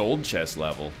is like gold chest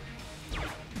level.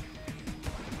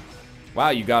 Wow,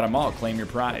 you got them all. Claim your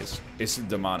prize. It's a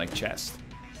demonic chest.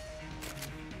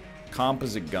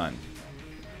 Composite gun.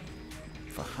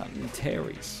 For hunting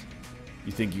Terry's.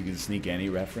 You think you can sneak any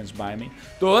reference by me?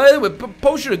 Though,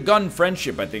 Potion of Gun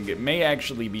Friendship, I think it may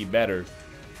actually be better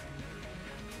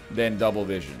than double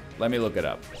vision. Let me look it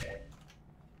up.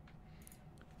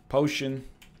 Potion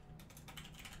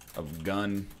of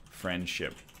Gun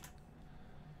Friendship.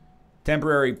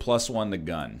 Temporary +1 to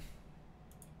gun.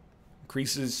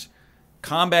 Increases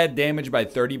combat damage by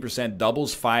 30%,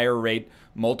 doubles fire rate,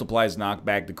 multiplies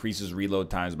knockback, decreases reload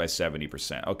times by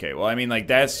 70%. Okay, well, I mean, like,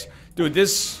 that's... Dude,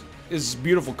 this is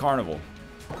Beautiful Carnival.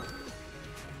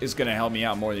 It's gonna help me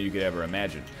out more than you could ever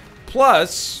imagine.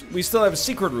 Plus, we still have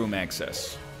secret room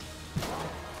access.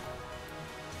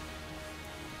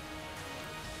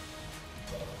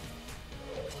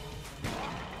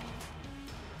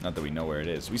 Not that we know where it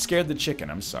is. We scared the chicken.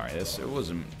 I'm sorry. It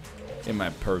wasn't in my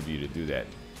purview to do that.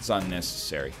 It's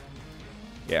unnecessary.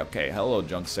 Yeah, okay. Hello,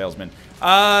 Junk Salesman.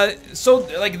 So,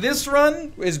 like, this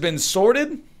run has been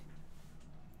sorted.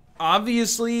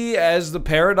 Obviously, as the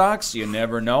Paradox, you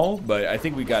never know. But I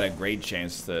think we got a great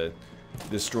chance to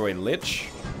destroy Lich.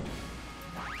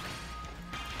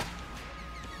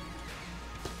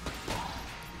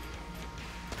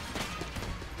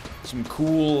 Some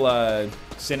cool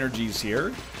synergies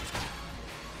here.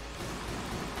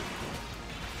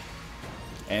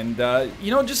 And,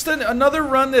 you know, just another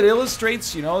run that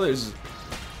illustrates, you know, there's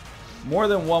more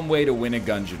than one way to win a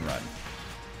Gungeon run.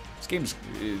 This game's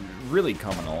really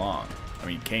coming along. I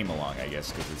mean, came along, I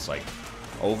guess, because it's, like,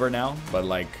 over now. But,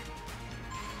 like,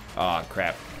 ah,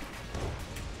 crap.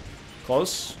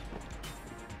 Close.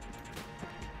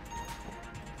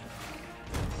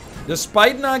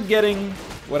 Despite not getting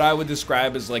what I would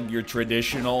describe as, like, your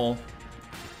traditional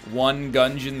one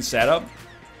Gungeon setup,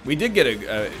 we did get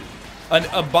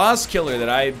a boss killer that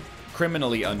I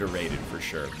criminally underrated for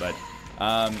sure, but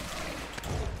oh,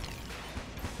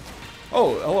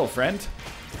 hello, friend.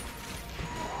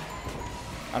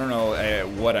 I don't know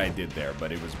what I did there,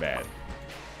 but it was bad.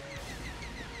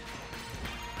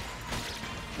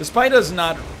 Despite us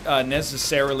not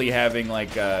necessarily having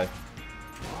like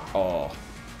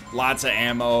lots of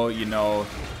ammo, you know,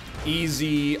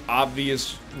 easy,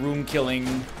 obvious room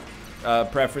killing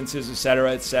preferences,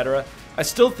 etc., etc. I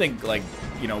still think, like,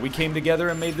 you know, we came together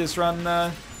and made this run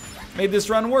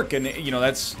work, and you know,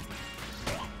 it's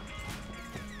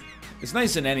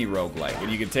nice in any roguelike when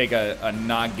you can take a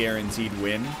not guaranteed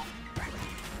win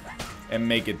and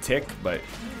make it tick, but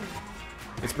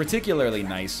it's particularly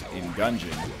nice in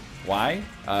Gungeon. Why?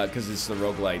 Because it's the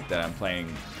roguelite that I'm playing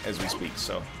as we speak,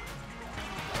 so.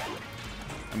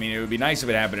 I mean, it would be nice if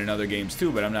it happened in other games too,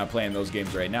 but I'm not playing those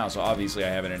games right now, so obviously I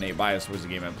have an innate bias towards the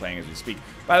game I'm playing as we speak.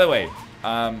 By the way,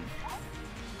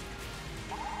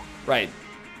 right,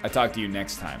 I talk to you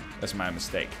next time. That's my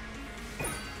mistake.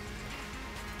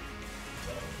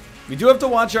 We do have to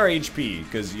watch our HP,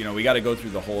 because, you know, we got to go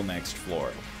through the whole next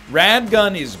floor. Rad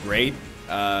gun is great,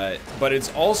 but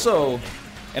it's also,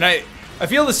 and I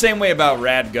feel the same way about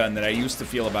Rad gun that I used to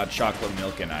feel about Chocolate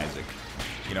Milk and Isaac.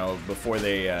 You know, before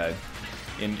they,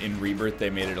 in Rebirth, they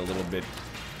made it a little bit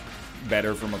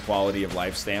better from a quality of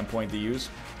life standpoint to use.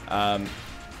 I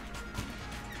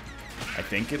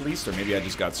think, at least, or maybe I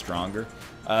just got stronger.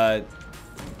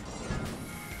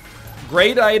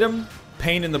 Great item,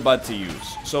 pain in the butt to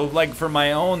use. So, like, for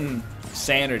my own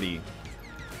sanity,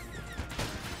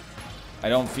 I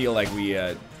don't feel like we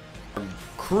are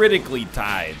critically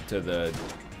tied to the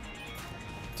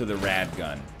Rad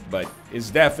gun, but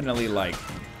it's definitely like,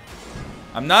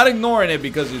 I'm not ignoring it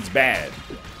because it's bad.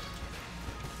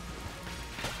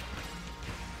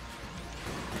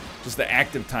 Just the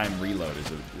active time reload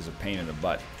is a pain in the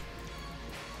butt.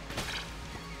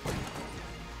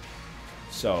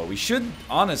 So we should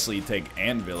honestly take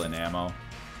anvil and ammo.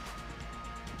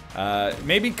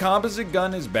 Maybe composite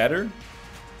gun is better.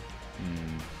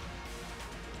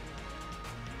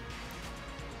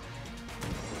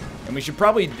 And we should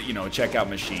probably, you know, check out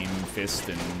Machine Fist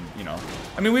and, you know,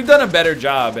 I mean, we've done a better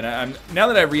job, and now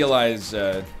that I realize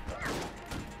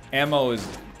ammo is,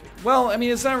 well, I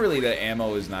mean, it's not really that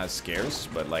ammo is not scarce,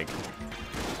 but like,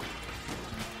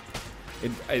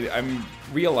 I'm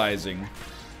realizing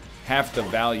half the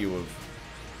value of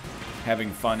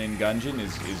having fun in Gungeon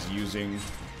is using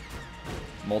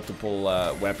multiple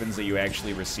weapons that you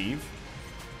actually receive.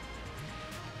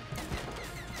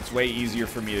 It's way easier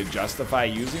for me to justify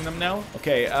using them now.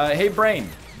 Okay, hey Brain.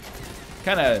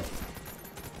 Kind of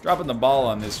dropping the ball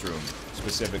on this room,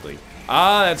 specifically.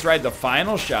 Ah, that's right, the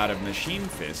final shot of Machine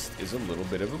Fist is a little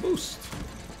bit of a boost.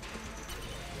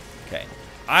 Okay.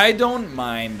 I don't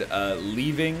mind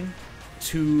leaving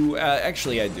to...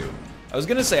 actually, I do. I was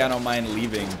gonna say I don't mind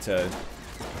leaving to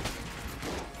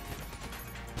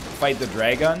fight the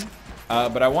Dragon,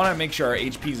 but I want to make sure our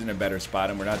HP's in a better spot,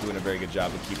 and we're not doing a very good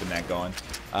job of keeping that going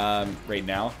right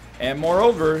now. And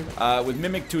moreover, with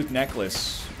Mimic Tooth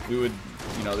Necklace, we would,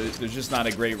 you know, there's just not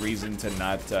a great reason to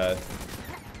not...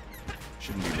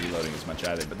 shouldn't be reloading as much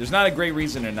either, but there's not a great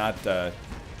reason to not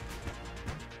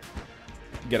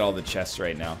get all the chests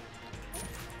right now.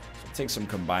 So take some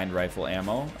combined rifle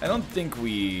ammo. I don't think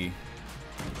we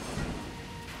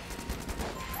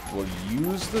will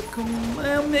use the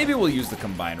well, maybe we'll use the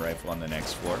combined rifle on the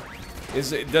next floor.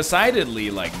 Is it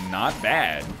decidedly like not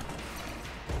bad?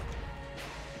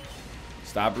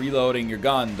 Stop reloading your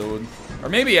gun, dude. Or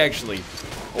maybe actually,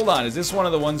 hold on, is this one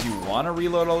of the ones you want to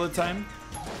reload all the time?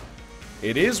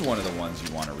 It is one of the ones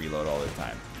you want to reload all the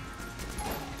time.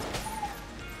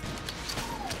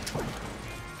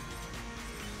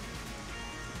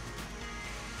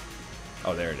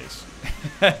 Oh, there it is.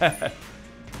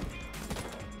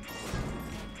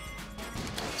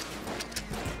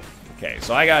 Okay,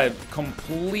 so I got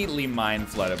completely mind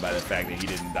flooded by the fact that he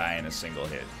didn't die in a single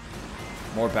hit.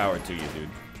 More power to you, dude.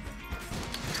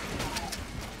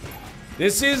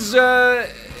 This is,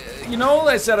 you know,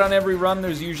 I said on every run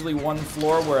there's usually one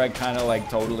floor where I kind of like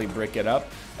totally brick it up.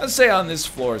 Let's say on this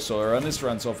floor, or on this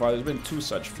run so far, there's been 2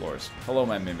 such floors. Hello,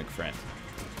 my mimic friend.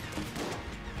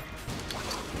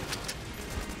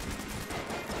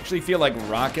 Actually feel like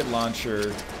rocket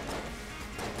launcher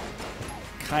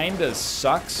kind of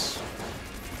sucks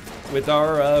with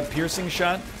our piercing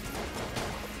shot.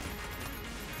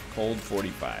 Cold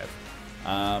 45.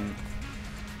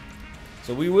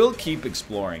 So we will keep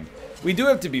exploring. We do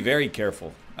have to be very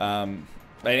careful. And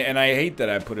I hate that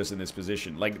I put us in this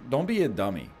position. Like, don't be a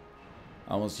dummy.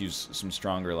 I almost use some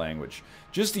stronger language.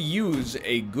 Just to use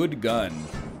a good gun.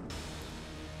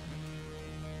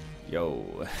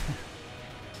 Yo.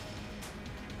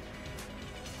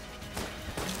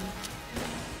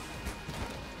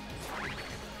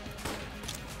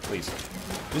 Please.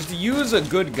 Just to use a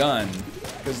good gun.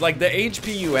 Because, like, the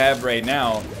HP you have right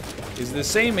now is the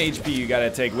same HP you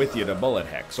gotta take with you to bullet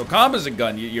heck. So composite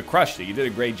gun, you crushed it. You did a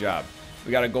great job.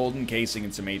 We got a golden casing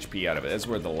and some HP out of it. That's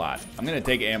worth a lot. I'm gonna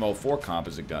take ammo for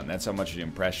composite gun. That's how much it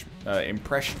impressed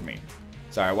me.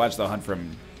 Sorry, I watched the Hunt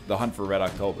for Red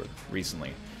October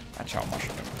recently. That's how much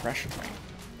it impressed me.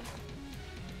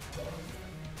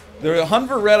 The Hunt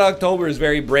for Red October is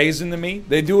very brazen to me.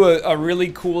 They do a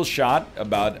really cool shot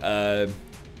about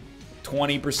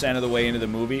 20% of the way into the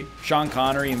movie. Sean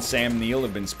Connery and Sam Neill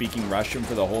have been speaking Russian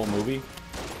for the whole movie.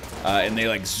 And they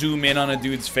like zoom in on a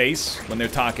dude's face when they're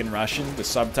talking Russian with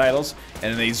subtitles, and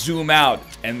then they zoom out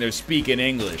and they're speaking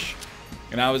English.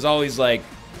 And I was always like,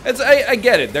 I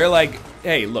get it. They're like,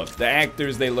 hey, look, the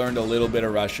actors, they learned a little bit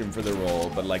of Russian for the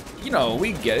role, but like, you know,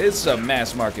 we get it. It's a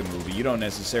mass market movie. You don't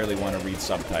necessarily want to read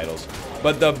subtitles.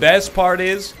 But the best part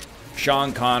is,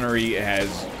 Sean Connery has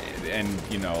and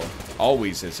you know,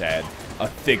 always has had a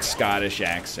thick Scottish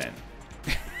accent.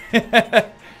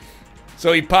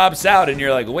 So he pops out, and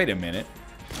you're like, wait a minute.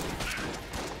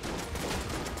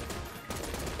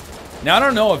 Now, I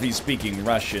don't know if he's speaking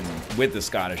Russian with the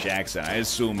Scottish accent. I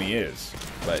assume he is,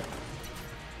 but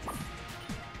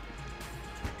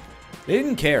they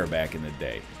didn't care back in the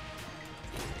day.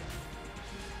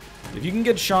 If you can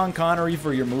get Sean Connery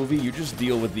for your movie, you just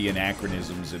deal with the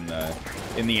anachronisms in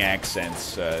the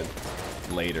accents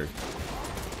later.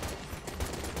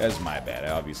 That's my bad.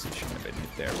 I obviously shouldn't have been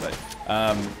hit there, but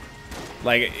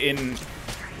like in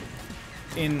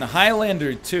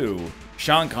Highlander 2,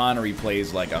 Sean Connery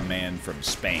plays like a man from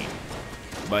Spain,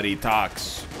 but he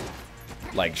talks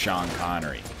like Sean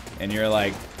Connery, and you're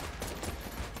like,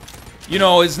 you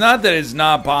know, it's not that it's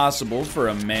not possible for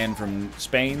a man from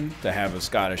Spain to have a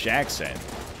Scottish accent,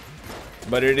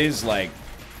 but it is like,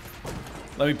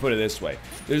 let me put it this way.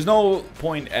 There's no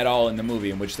point at all in the movie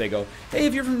in which they go, hey,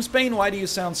 if you're from Spain, why do you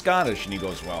sound Scottish? And he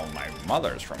goes, well, my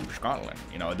mother's from Scotland.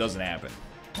 You know, it doesn't happen.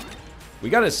 We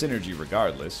got a synergy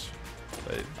regardless,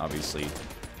 but obviously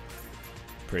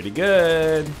pretty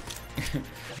good.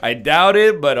 I doubt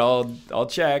it, but I'll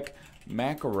check.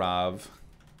 Makarov.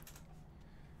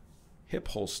 Hip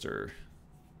holster.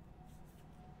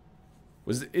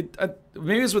 Was it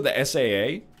maybe it's with the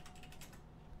SAA?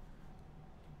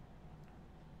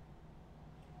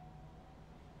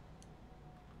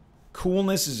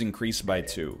 Coolness is increased by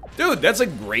 2. Dude, that's a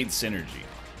great synergy.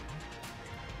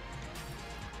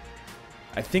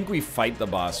 I think we fight the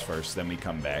boss first, then we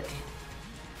come back.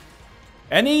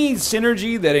 Any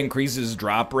synergy that increases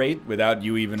drop rate without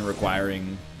you even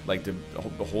requiring, like, to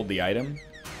hold the item,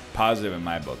 positive in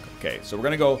my book. Okay, so we're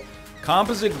gonna go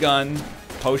composite gun,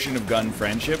 potion of gun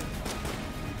friendship.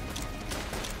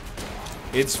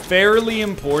 It's fairly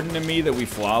important to me that we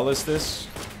flawless this.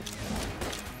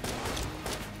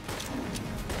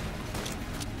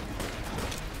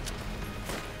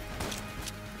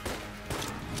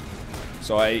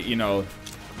 So I, you know,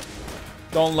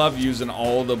 don't love using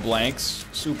all the blanks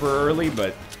super early,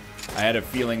 but I had a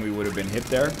feeling we would have been hit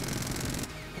there.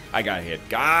 I got hit.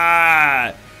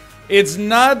 God! It's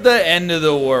not the end of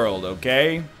the world,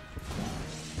 okay?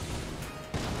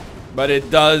 But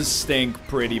it does stink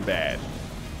pretty bad.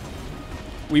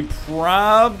 We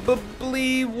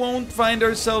probably won't find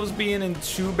ourselves being in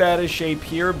too bad a shape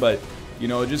here, but, you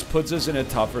know, it just puts us in a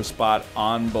tougher spot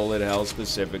on bullet hell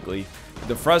specifically.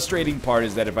 The frustrating part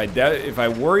is that if I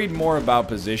worried more about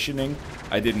positioning,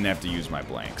 I didn't have to use my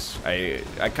blanks. I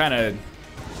kind of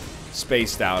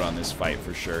spaced out on this fight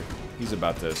for sure. He's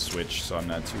about to switch, so I'm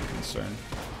not too concerned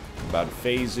about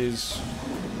phases.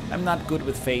 I'm not good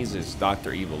with phases.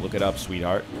 Dr. Evil, look it up,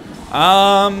 sweetheart.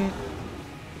 I'm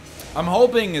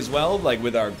hoping as well, like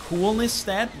with our coolness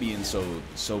stat being so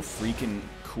freaking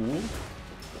cool,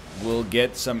 we'll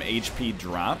get some HP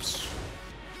drops.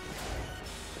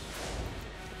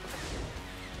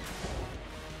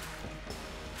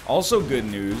 Also good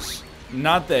news,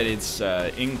 not that it's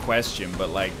in question, but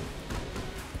like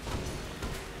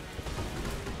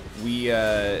we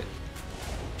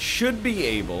should be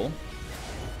able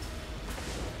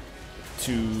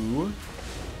to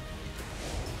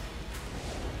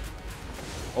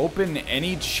open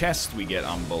any chest we get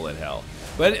on bullet hell.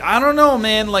 But I don't know,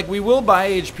 man, like we will buy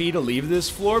HP to leave this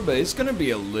floor, but it's gonna be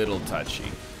a little touchy.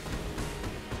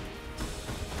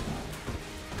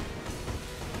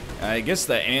 I guess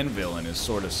the anvilin is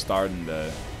sort of starting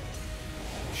to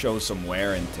show some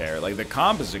wear and tear. Like the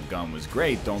composite gun was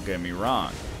great, don't get me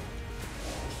wrong.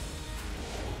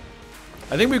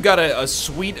 I think we've got a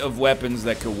suite of weapons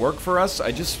that could work for us.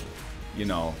 I just, you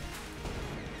know,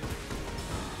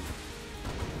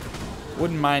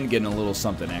 wouldn't mind getting a little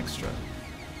something extra.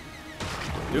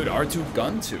 Dude, R2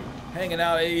 Gun 2. Hanging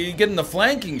out, getting the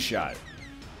flanking shot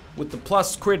with the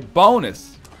plus crit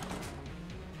bonus.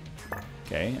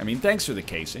 Okay, I mean, thanks for the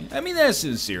casing. I mean that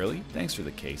sincerely. Thanks for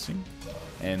the casing.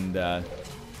 And,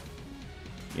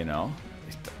 you know,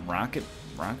 rocket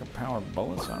power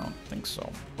bullets? I don't think so,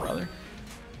 brother.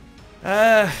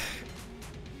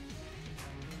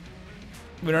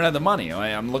 We don't have the money.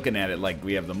 I'm looking at it like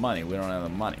we have the money. We don't have the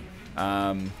money.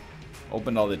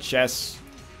 Opened all the chests.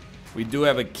 We do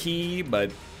have a key,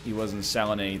 but he wasn't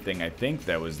selling anything, I think,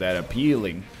 that was that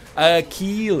appealing.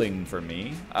 Keeling for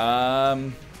me.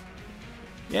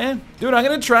 Yeah, dude, I'm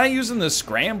gonna try using the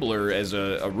scrambler as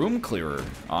a room clearer,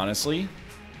 honestly.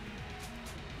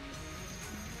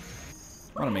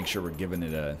 I wanna make sure we're giving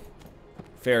it a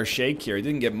fair shake here. He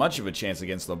didn't get much of a chance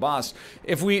against the boss.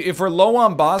 If we're low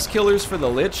on boss killers for the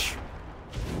Lich,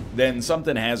 then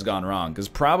something has gone wrong, because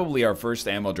probably our first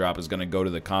ammo drop is gonna go to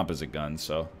the composite gun,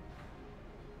 so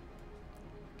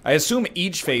I assume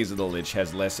each phase of the Lich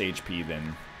has less HP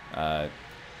than...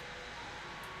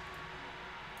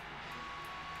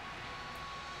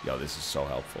 Yo, this is so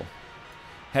helpful.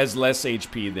 Has less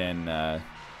HP than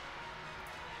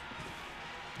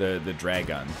the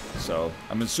Dragon. So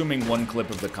I'm assuming one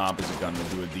clip of the composite gun will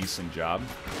do a decent job.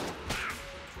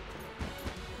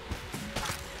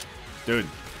 Dude.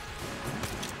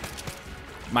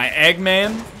 My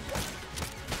Eggman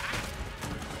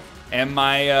and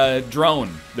my drone.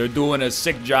 They're doing a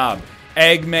sick job.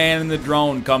 Eggman and the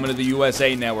drone coming to the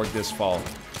USA Network this fall.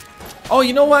 Oh,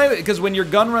 you know why? Because when your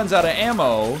gun runs out of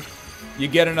ammo, you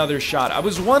get another shot. I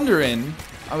was wondering,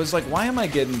 I was like, why am I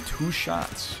getting 2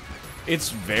 shots? It's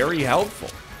very helpful.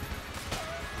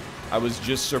 I was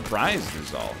just surprised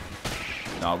is all.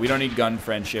 No, we don't need gun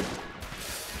friendship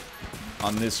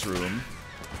on this room.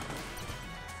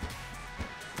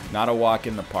 Not a walk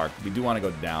in the park. We do want to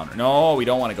go down. No, we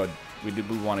don't want to go. We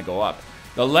want to go up.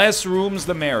 The less rooms,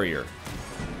 the merrier.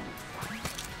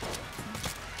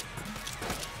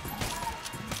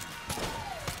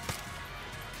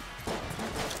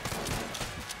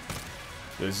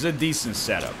 This is a decent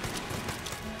setup.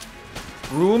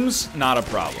 Rooms, not a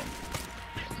problem.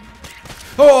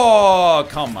 Oh,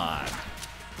 come on.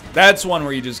 That's one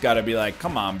where you just gotta be like,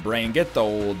 come on, brain, get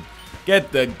the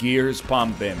gears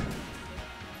pumping.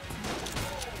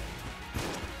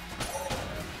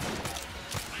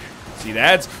 See,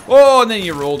 that's... Oh, and then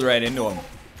you rolled right into him.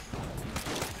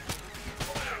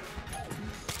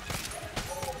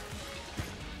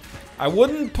 I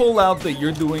wouldn't pull out the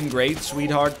 "you're doing great,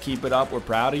 sweetheart, keep it up, we're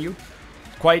proud of you"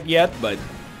 quite yet, but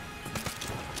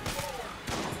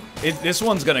this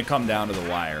one's gonna come down to the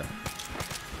wire.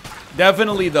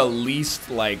 Definitely the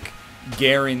least, like,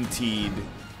 guaranteed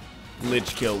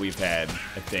Lich kill we've had,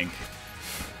 I think.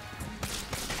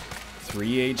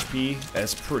 3 HP?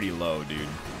 That's pretty low, dude.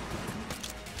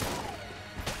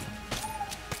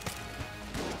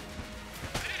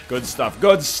 Good stuff,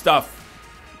 good stuff.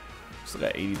 Still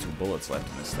got 82 bullets left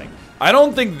in this thing. I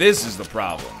don't think this is the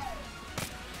problem.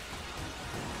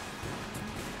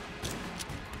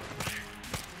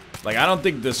 Like, I don't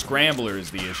think the scrambler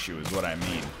is the issue, is what I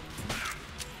mean.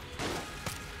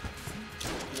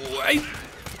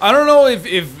 I don't know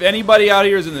if anybody out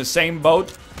here is in the same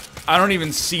boat. I don't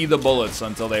even see the bullets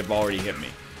until they've already hit me.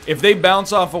 If they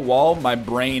bounce off a wall, my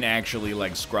brain actually,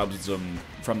 like, scrubs them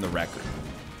from the record.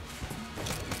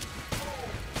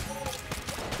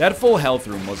 That full health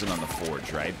room wasn't on the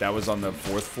forge, right? That was on the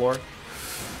 4th floor?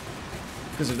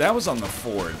 Because if that was on the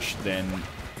forge, then...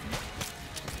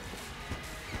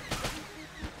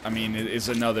 I mean, it's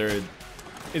another...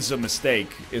 It's a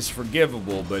mistake. It's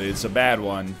forgivable, but it's a bad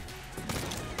one.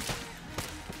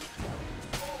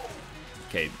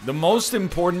 Okay, the most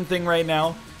important thing right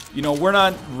now, you know, we're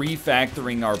not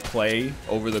refactoring our play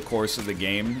over the course of the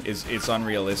game. It's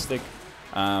unrealistic.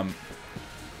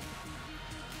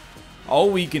 All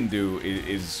we can do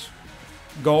is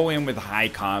go in with high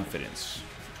confidence.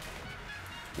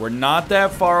 We're not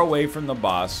that far away from the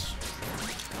boss.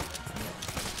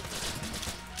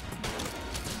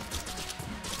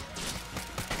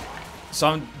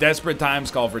 Some desperate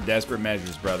times call for desperate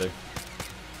measures, brother.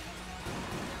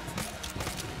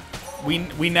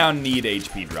 We now need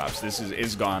HP drops. This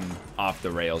is gone off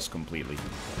the rails completely.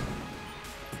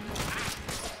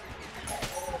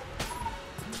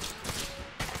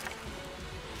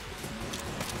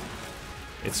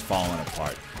 It's falling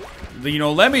apart. You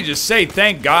know, let me just say,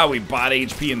 thank God we bought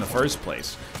HP in the first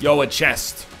place. Yo, a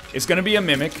chest. It's gonna be a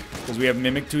mimic, because we have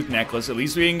Mimic Tooth Necklace. At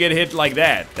least we didn't get hit like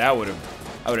that. I would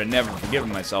have never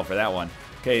forgiven myself for that one.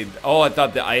 Okay, oh, I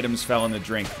thought the items fell in the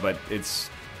drink, but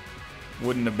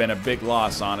wouldn't have been a big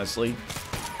loss, honestly.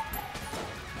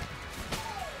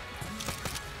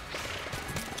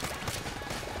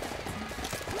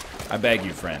 I beg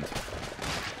you, friend.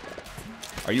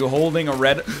 Are you holding a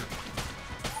red...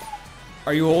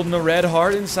 Are you holding a red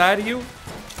heart inside of you?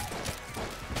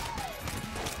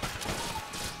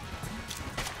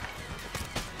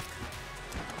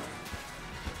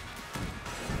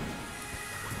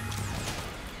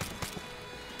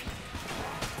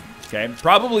 Okay,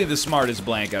 probably the smartest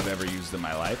blank I've ever used in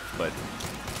my life, but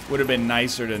would have been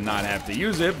nicer to not have to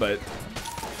use it, but...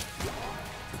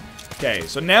 Okay,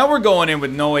 so now we're going in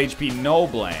with no HP, no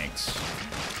blanks.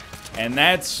 And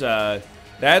that's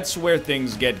where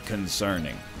things get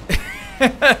concerning.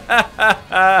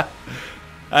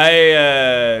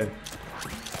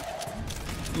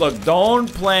 Look,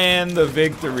 don't plan the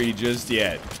victory just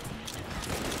yet.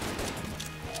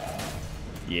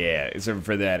 Yeah, it's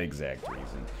for that exact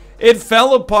reason. It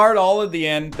fell apart all at the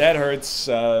end. That hurts.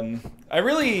 I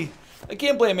really I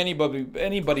can't blame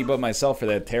anybody but myself for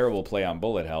that terrible play on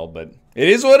bullet hell, but it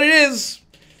is what it is.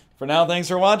 For now, thanks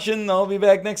for watching. I'll be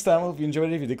back next time. I hope you enjoyed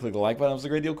it. If you did, click the like button. It was a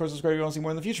great deal. Of course, subscribe if you want to see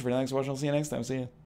more in the future. For now, thanks for watching. I'll see you next time. See you.